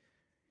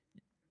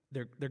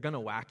they're gonna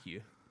whack you.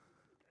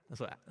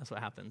 That's what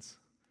happens.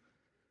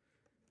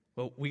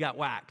 Well, we got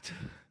whacked.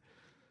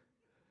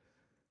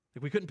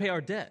 Like we couldn't pay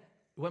our debt.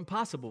 It wasn't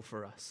possible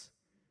for us.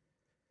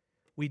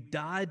 We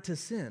died to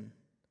sin.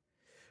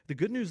 The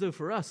good news, though,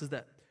 for us is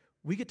that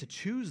we get to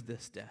choose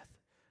this death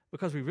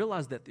because we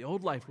realized that the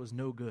old life was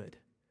no good.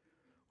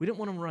 We didn't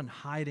want to run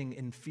hiding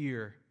in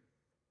fear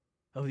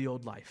of the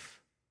old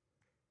life.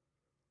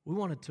 We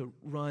wanted to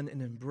run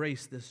and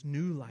embrace this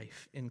new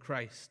life in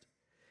Christ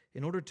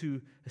in order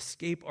to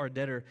escape our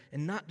debtor,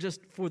 and not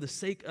just for the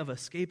sake of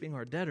escaping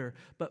our debtor,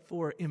 but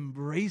for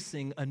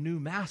embracing a new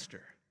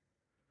master.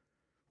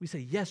 We say,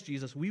 yes,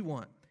 Jesus, we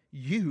want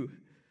you.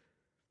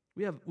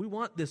 We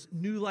want this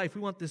new life.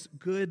 We want this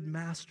good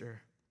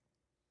master.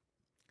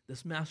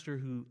 This master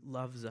who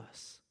loves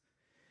us.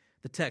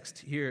 The text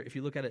here, if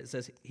you look at it, it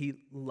says, he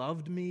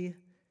loved me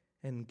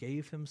and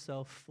gave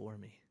himself for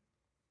me.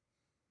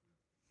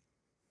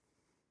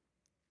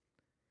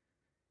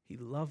 He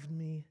loved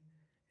me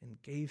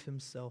and gave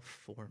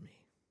himself for me.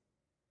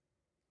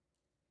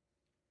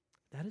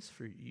 That is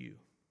for you.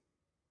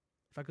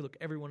 If I could look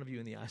every one of you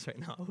in the eyes right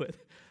now, I would.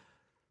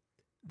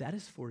 That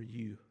is for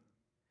you.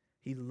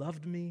 He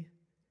loved me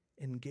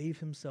and gave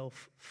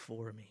himself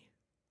for me.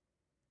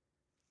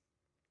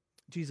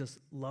 Jesus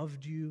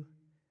loved you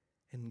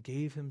and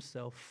gave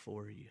himself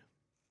for you.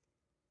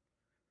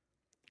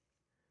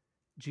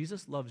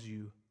 Jesus loves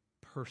you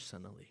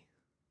personally.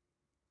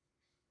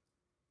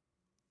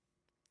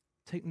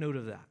 Take note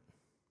of that.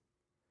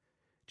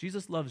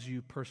 Jesus loves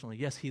you personally.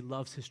 Yes, he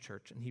loves his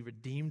church, and he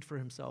redeemed for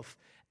himself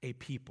a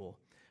people,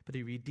 but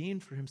he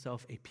redeemed for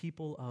himself a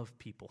people of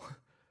people.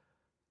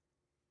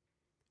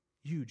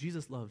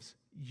 Jesus loves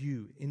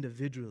you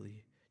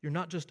individually. You're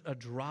not just a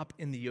drop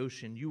in the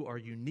ocean. You are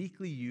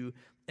uniquely you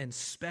and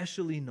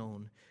specially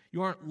known.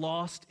 You aren't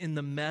lost in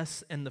the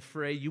mess and the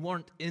fray. You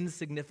aren't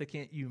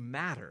insignificant. You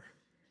matter.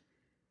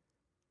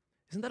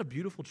 Isn't that a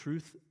beautiful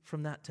truth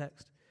from that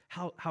text?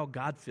 How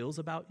God feels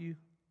about you?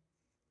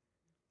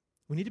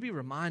 We need to be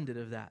reminded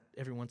of that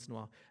every once in a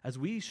while. As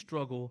we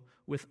struggle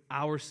with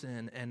our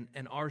sin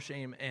and our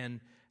shame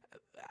and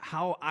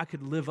how I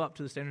could live up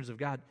to the standards of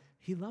God,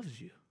 he loves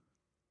you.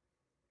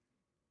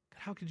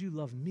 God, how could you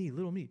love me,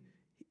 little me?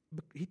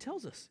 He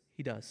tells us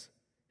he does.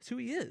 It's who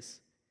he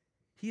is.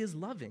 He is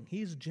loving.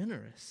 He is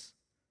generous.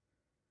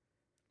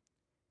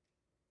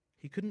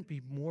 He couldn't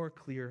be more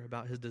clear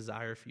about his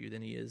desire for you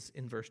than he is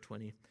in verse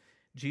 20.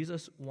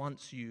 Jesus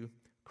wants you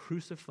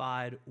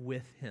crucified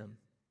with him.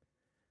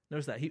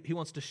 Notice that. He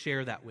wants to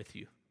share that with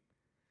you.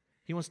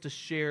 He wants to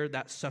share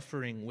that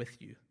suffering with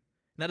you.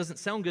 And that doesn't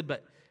sound good,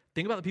 but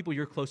think about the people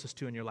you're closest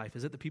to in your life.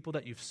 Is it the people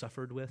that you've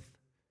suffered with?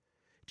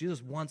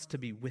 Jesus wants to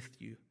be with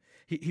you.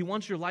 He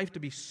wants your life to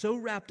be so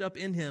wrapped up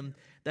in him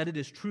that it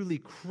is truly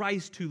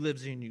Christ who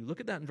lives in you. Look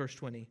at that in verse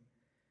 20.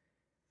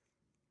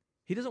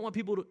 He doesn't want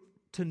people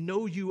to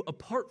know you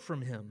apart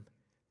from him.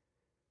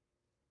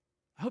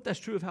 I hope that's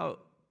true of how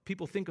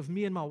people think of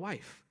me and my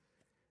wife.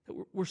 That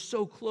we're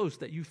so close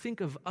that you think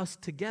of us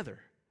together.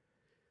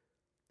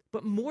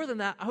 But more than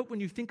that, I hope when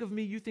you think of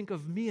me, you think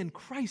of me and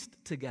Christ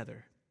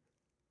together.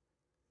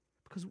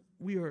 Because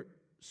we are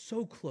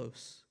so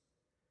close.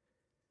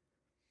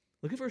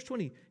 Look at verse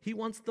 20. He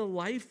wants the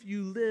life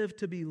you live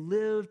to be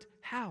lived,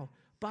 how?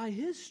 By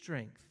his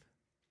strength.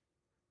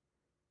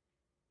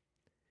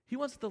 He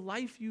wants the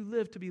life you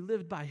live to be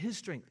lived by his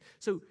strength.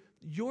 So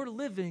you're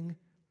living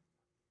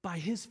by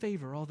his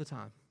favor all the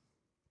time.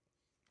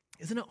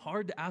 Isn't it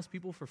hard to ask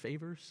people for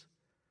favors?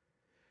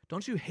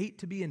 Don't you hate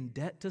to be in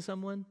debt to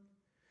someone?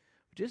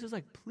 Jesus is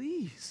like,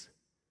 please,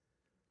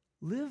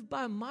 live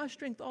by my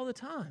strength all the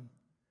time.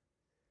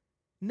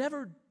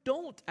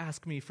 Don't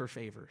ask me for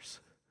favors.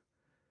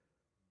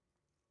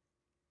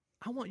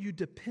 I want you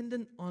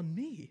dependent on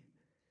me.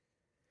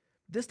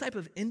 This type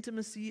of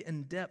intimacy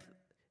and depth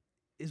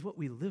is what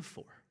we live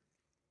for.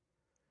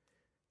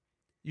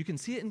 You can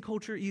see it in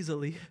culture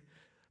easily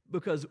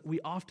because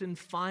we often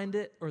find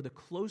it, or the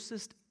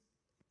closest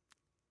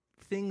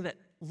thing that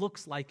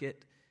looks like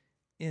it,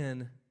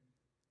 in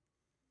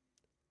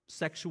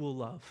sexual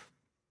love,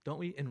 don't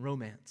we? In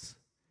romance.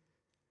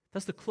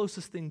 That's the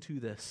closest thing to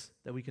this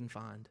that we can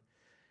find.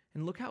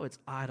 And look how it's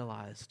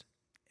idolized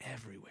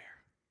everywhere.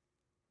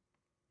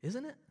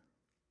 Isn't it?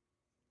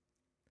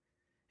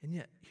 And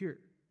yet, here,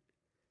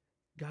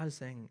 God is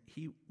saying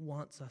he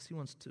wants us. He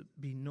wants to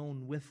be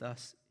known with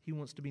us. He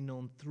wants to be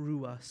known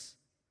through us.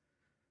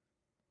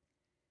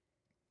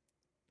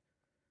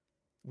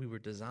 We were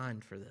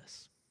designed for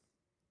this.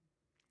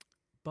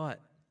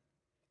 But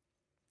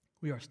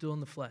we are still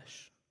in the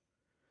flesh.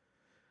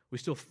 We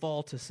still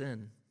fall to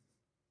sin.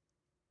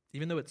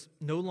 Even though it's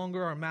no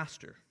longer our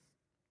master.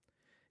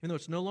 Even though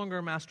it's no longer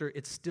our master,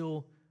 it's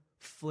still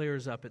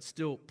flares up. It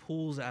still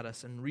pulls at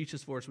us and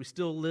reaches for us. We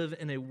still live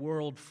in a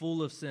world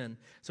full of sin.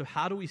 So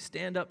how do we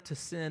stand up to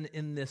sin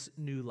in this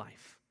new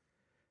life?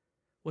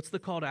 What's the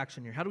call to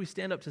action here? How do we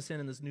stand up to sin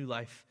in this new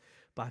life?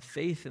 By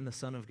faith in the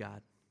Son of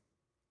God.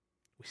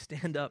 We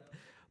stand up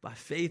by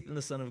faith in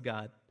the Son of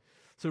God.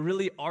 So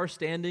really, our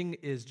standing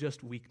is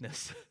just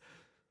weakness.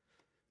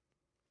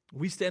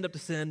 We stand up to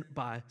sin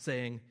by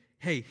saying,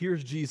 hey,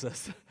 here's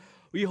Jesus.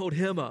 We hold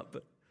him up.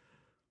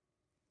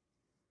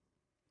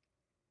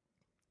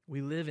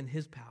 We live in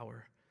his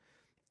power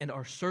and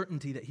our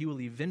certainty that he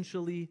will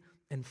eventually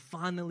and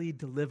finally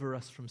deliver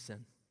us from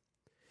sin.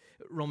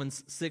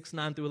 Romans 6,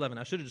 9 through 11.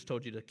 I should have just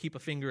told you to keep a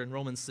finger in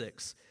Romans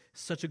 6.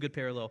 Such a good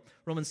parallel.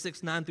 Romans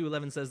 6, 9 through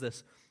 11 says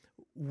this: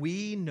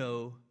 we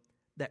know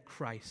that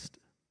Christ,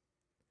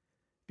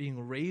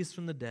 being raised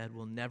from the dead,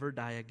 will never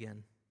die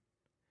again.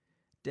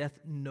 Death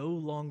no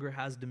longer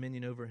has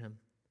dominion over him.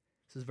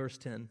 This is verse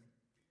 10.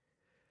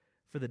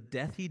 For the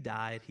death he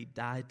died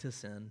to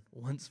sin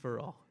once for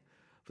all.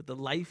 But the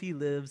life he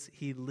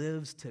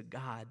lives to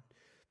God.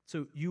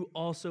 So you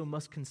also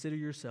must consider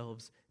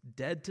yourselves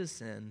dead to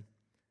sin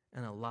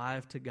and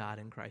alive to God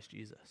in Christ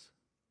Jesus.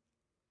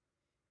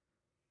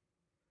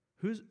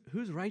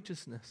 Whose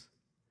righteousness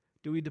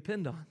do we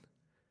depend on?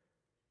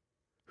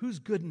 Whose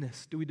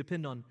goodness do we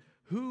depend on?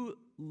 Who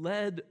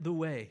led the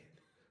way?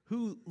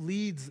 Who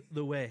leads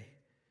the way?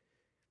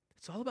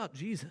 It's all about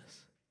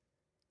Jesus.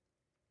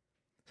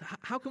 So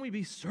how can we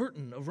be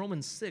certain of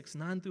Romans 6,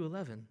 9 through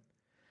 11?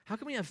 How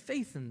can we have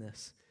faith in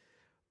this?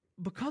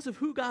 Because of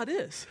who God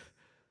is.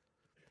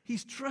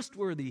 He's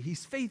trustworthy.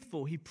 He's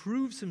faithful. He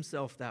proves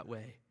himself that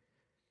way.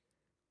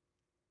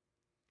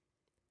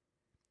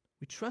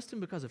 We trust him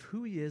because of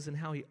who he is and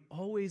how he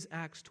always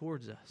acts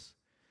towards us.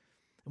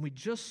 And we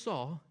just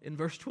saw in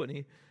verse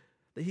 20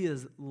 that he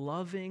is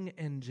loving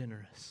and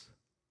generous.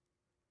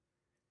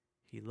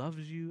 He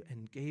loves you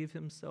and gave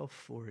himself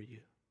for you.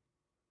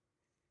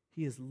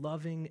 He is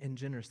loving and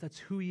generous. That's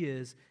who he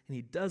is, and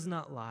he does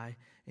not lie,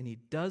 and he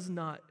does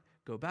not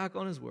go back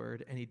on his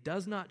word, and he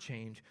does not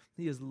change.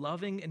 He is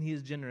loving and he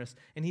is generous,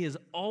 and he is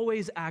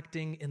always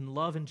acting in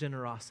love and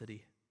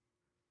generosity.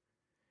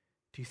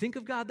 Do you think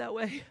of God that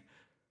way?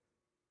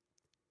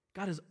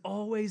 God is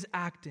always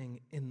acting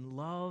in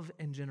love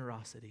and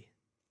generosity.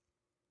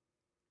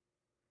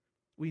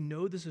 We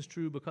know this is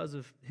true because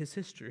of his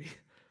history.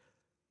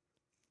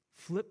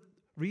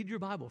 Read your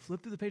Bible.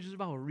 Flip through the pages of the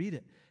Bible. Read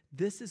it.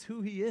 This is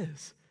who he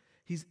is.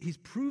 He's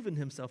proven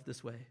himself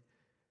this way.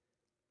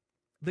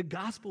 The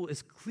gospel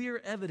is clear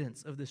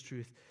evidence of this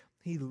truth.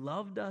 He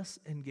loved us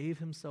and gave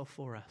himself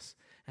for us.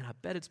 And I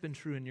bet it's been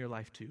true in your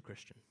life too,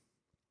 Christian.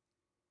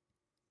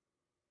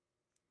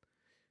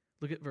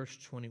 Look at verse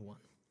 21.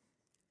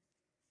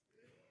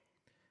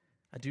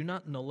 I do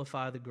not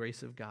nullify the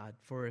grace of God,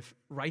 for if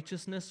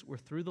righteousness were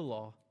through the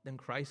law, then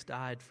Christ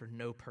died for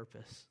no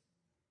purpose.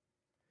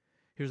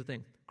 Here's the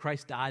thing.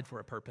 Christ died for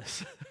a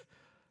purpose.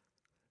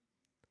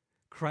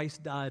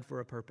 Christ died for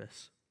a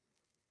purpose.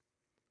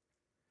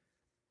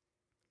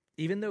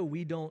 Even though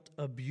we don't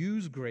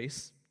abuse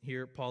grace,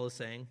 here Paul is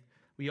saying,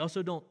 we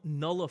also don't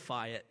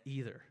nullify it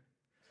either.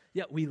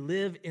 Yet we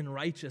live in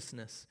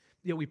righteousness.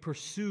 Yet we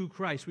pursue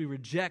Christ. We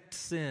reject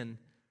sin.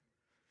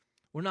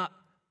 We're not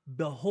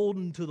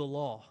beholden to the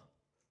law.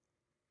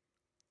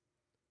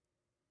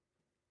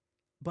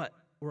 But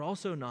we're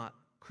also not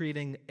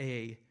creating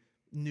a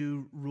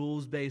new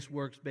rules-based,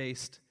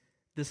 works-based,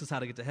 this is how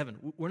to get to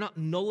heaven. We're not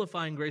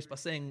nullifying grace by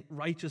saying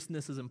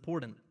righteousness is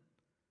important.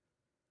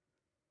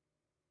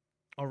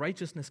 Our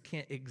righteousness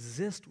can't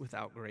exist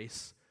without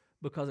grace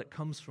because it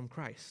comes from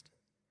Christ.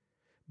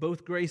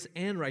 Both grace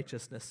and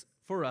righteousness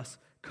for us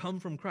come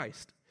from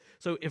Christ.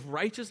 So if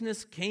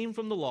righteousness came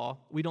from the law,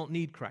 we don't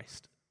need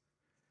Christ.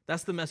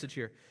 That's the message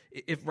here.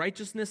 If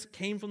righteousness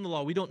came from the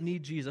law, we don't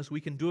need Jesus.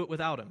 We can do it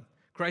without him.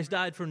 Christ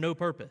died for no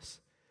purpose.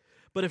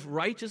 But if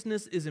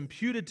righteousness is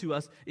imputed to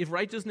us, if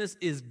righteousness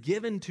is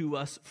given to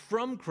us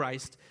from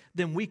Christ,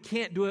 then we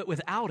can't do it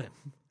without him.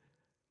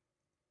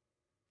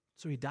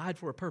 So he died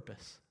for a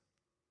purpose.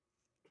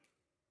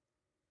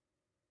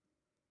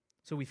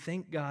 So we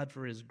thank God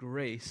for his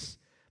grace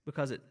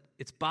because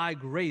it's by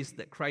grace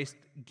that Christ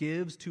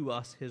gives to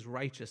us his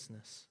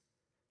righteousness.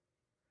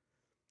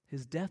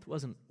 His death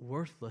wasn't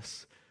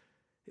worthless.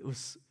 It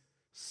was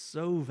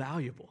so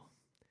valuable.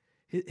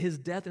 His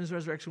death and his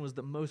resurrection was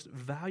the most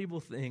valuable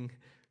thing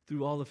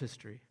through all of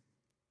history.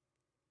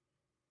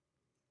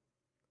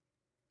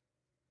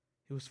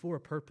 It was for a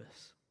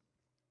purpose.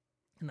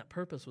 And that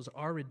purpose was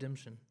our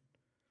redemption.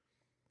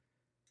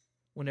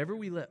 Whenever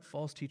we let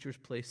false teachers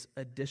place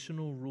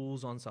additional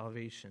rules on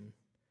salvation,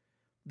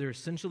 they're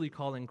essentially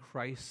calling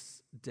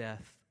Christ's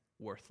death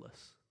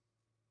worthless.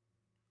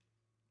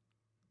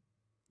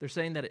 They're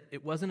saying that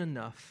it wasn't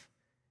enough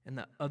and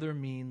that other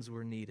means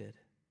were needed.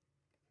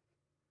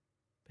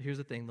 But here's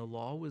the thing, the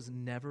law was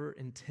never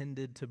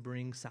intended to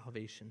bring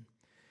salvation.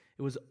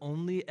 It was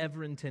only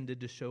ever intended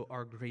to show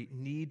our great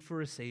need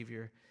for a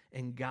Savior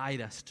and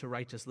guide us to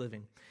righteous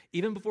living.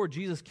 Even before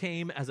Jesus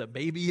came as a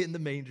baby in the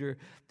manger,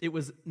 it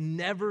was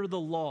never the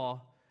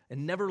law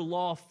and never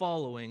law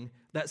following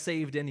that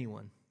saved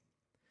anyone.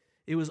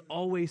 It was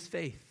always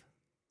faith.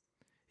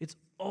 It's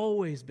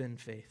always been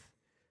faith.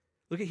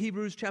 Look at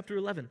Hebrews chapter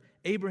 11.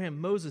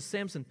 Abraham, Moses,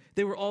 Samson,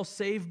 they were all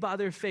saved by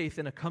their faith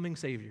in a coming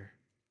Savior.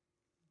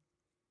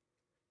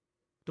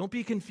 Don't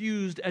be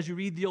confused as you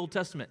read the Old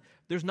Testament.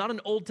 There's not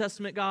an Old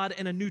Testament God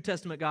and a New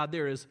Testament God.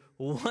 There is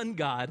one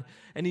God,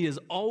 and He has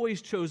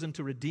always chosen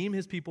to redeem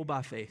His people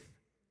by faith.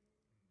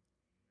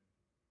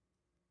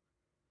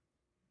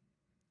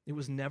 It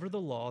was never the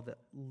law that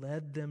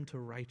led them to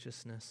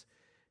righteousness.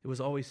 It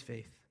was always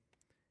faith.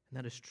 And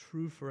that is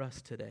true for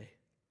us today.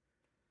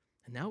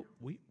 And now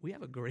we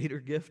have a greater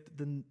gift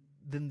than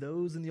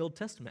those in the Old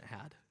Testament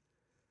had.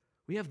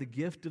 We have the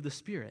gift of the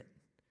Spirit.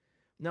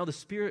 Now the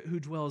Spirit who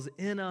dwells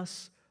in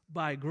us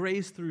by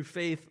grace through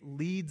faith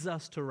leads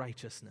us to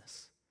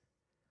righteousness.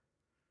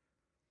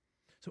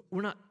 So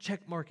we're not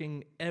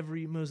checkmarking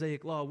every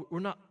Mosaic law. We're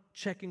not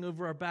checking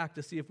over our back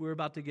to see if we're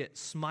about to get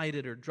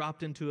smited or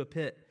dropped into a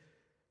pit,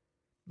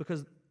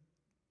 because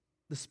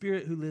the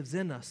Spirit who lives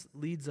in us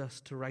leads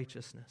us to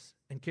righteousness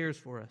and cares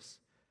for us.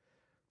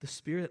 The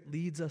Spirit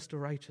leads us to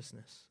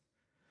righteousness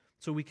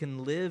so we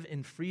can live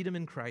in freedom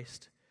in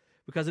Christ,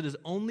 because it is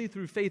only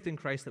through faith in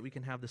Christ that we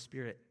can have the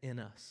Spirit in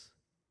us.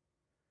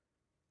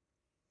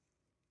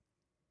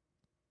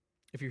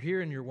 If you're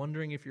here and you're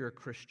wondering if you're a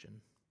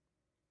Christian,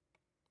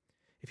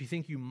 if you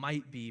think you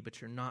might be but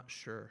you're not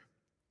sure,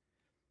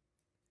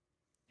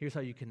 here's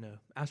how you can know.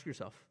 Ask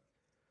yourself,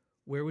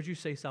 where would you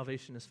say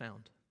salvation is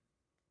found?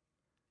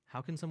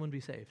 How can someone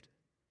be saved?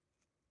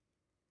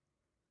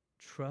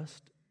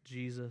 Trust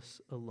Jesus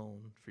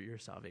alone for your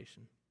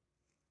salvation.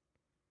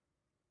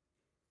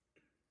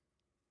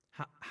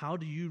 How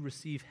do you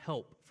receive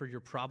help for your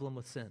problem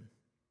with sin?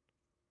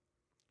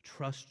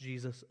 Trust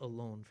Jesus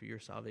alone for your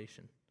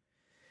salvation.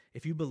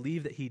 If you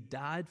believe that He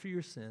died for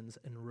your sins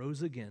and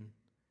rose again,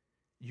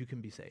 you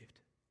can be saved.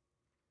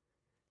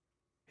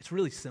 It's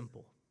really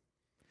simple.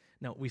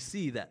 Now, we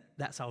see that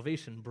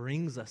salvation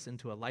brings us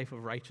into a life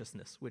of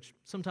righteousness, which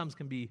sometimes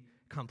can be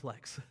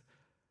complex.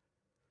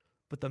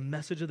 But the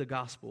message of the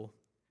gospel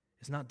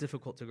is not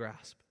difficult to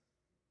grasp.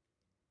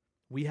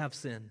 We have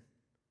sin.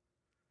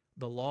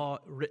 The law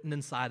written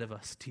inside of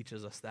us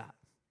teaches us that.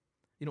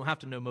 You don't have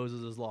to know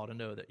Moses' law to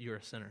know that you're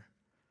a sinner.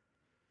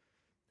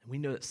 And we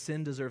know that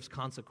sin deserves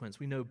consequence.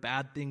 We know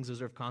bad things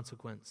deserve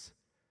consequence.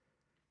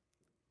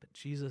 But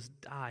Jesus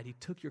died. He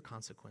took your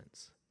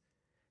consequence.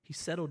 He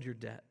settled your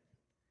debt.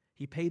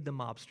 He paid the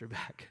mobster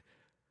back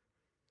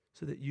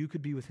so that you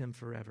could be with Him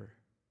forever.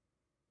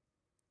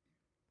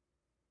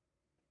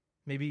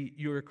 Maybe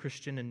you're a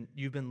Christian and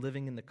you've been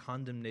living in the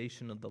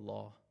condemnation of the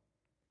law.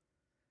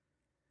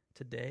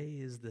 Today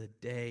is the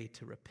day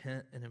to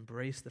repent and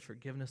embrace the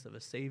forgiveness of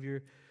a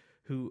Savior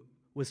who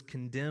was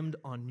condemned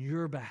on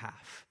your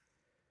behalf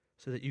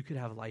so that you could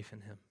have life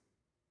in Him.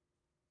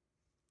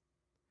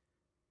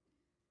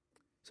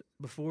 So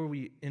before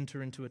we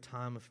enter into a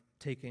time of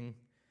taking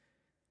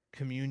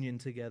communion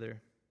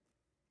together,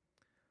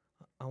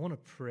 I want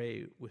to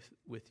pray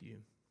with you.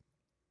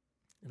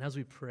 And as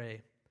we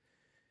pray,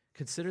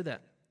 consider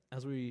that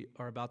as we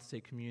are about to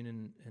take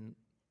communion and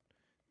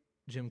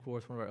Jim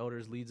Korth, one of our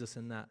elders, leads us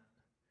in that,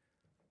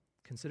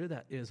 consider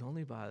that it is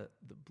only by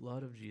the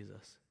blood of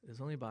Jesus, it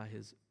is only by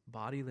His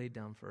body laid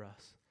down for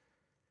us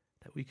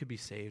that we could be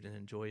saved and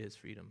enjoy His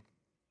freedom.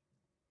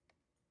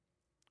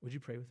 Would you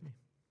pray with me?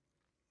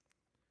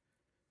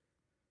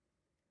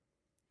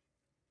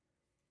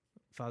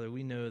 Father,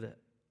 we know that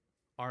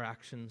our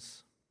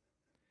actions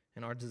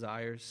and our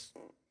desires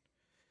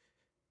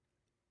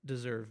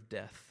deserve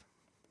death.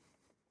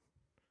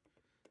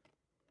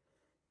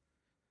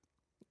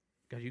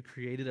 God, You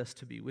created us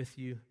to be with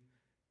You,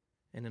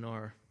 and in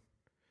our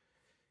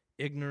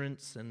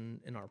ignorance and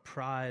in our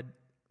pride,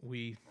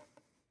 we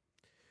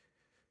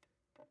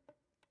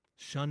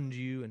shunned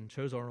You and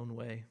chose our own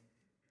way.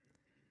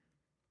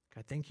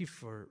 God, thank You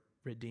for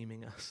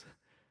redeeming us.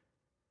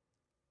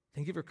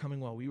 Thank You for coming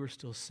while we were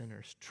still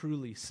sinners,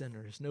 truly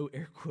sinners, no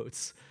air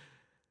quotes.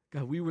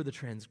 God, we were the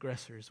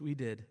transgressors. We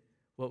did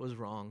what was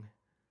wrong.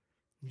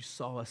 You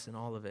saw us in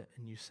all of it,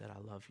 and You said, I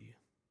love You.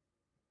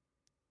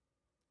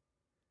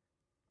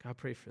 God, I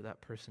pray for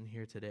that person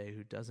here today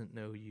who doesn't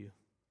know You,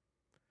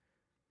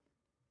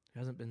 who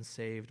hasn't been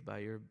saved by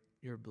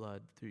your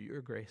blood through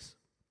Your grace.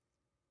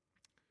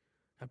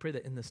 I pray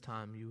that in this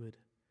time You would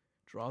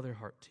draw their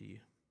heart to You.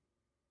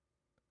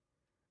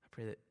 I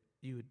pray that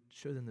You would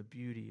show them the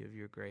beauty of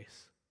Your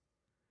grace,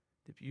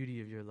 the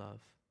beauty of Your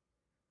love,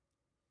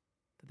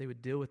 that they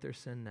would deal with their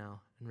sin now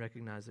and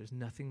recognize there's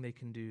nothing they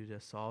can do to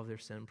solve their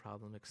sin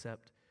problem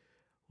except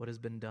what has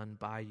been done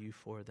by You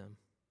for them.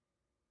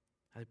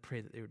 I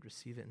pray that they would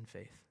receive it in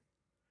faith.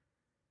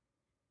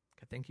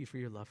 God, thank You for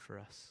Your love for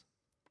us.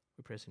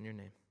 We pray this in Your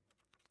name.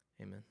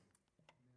 Amen.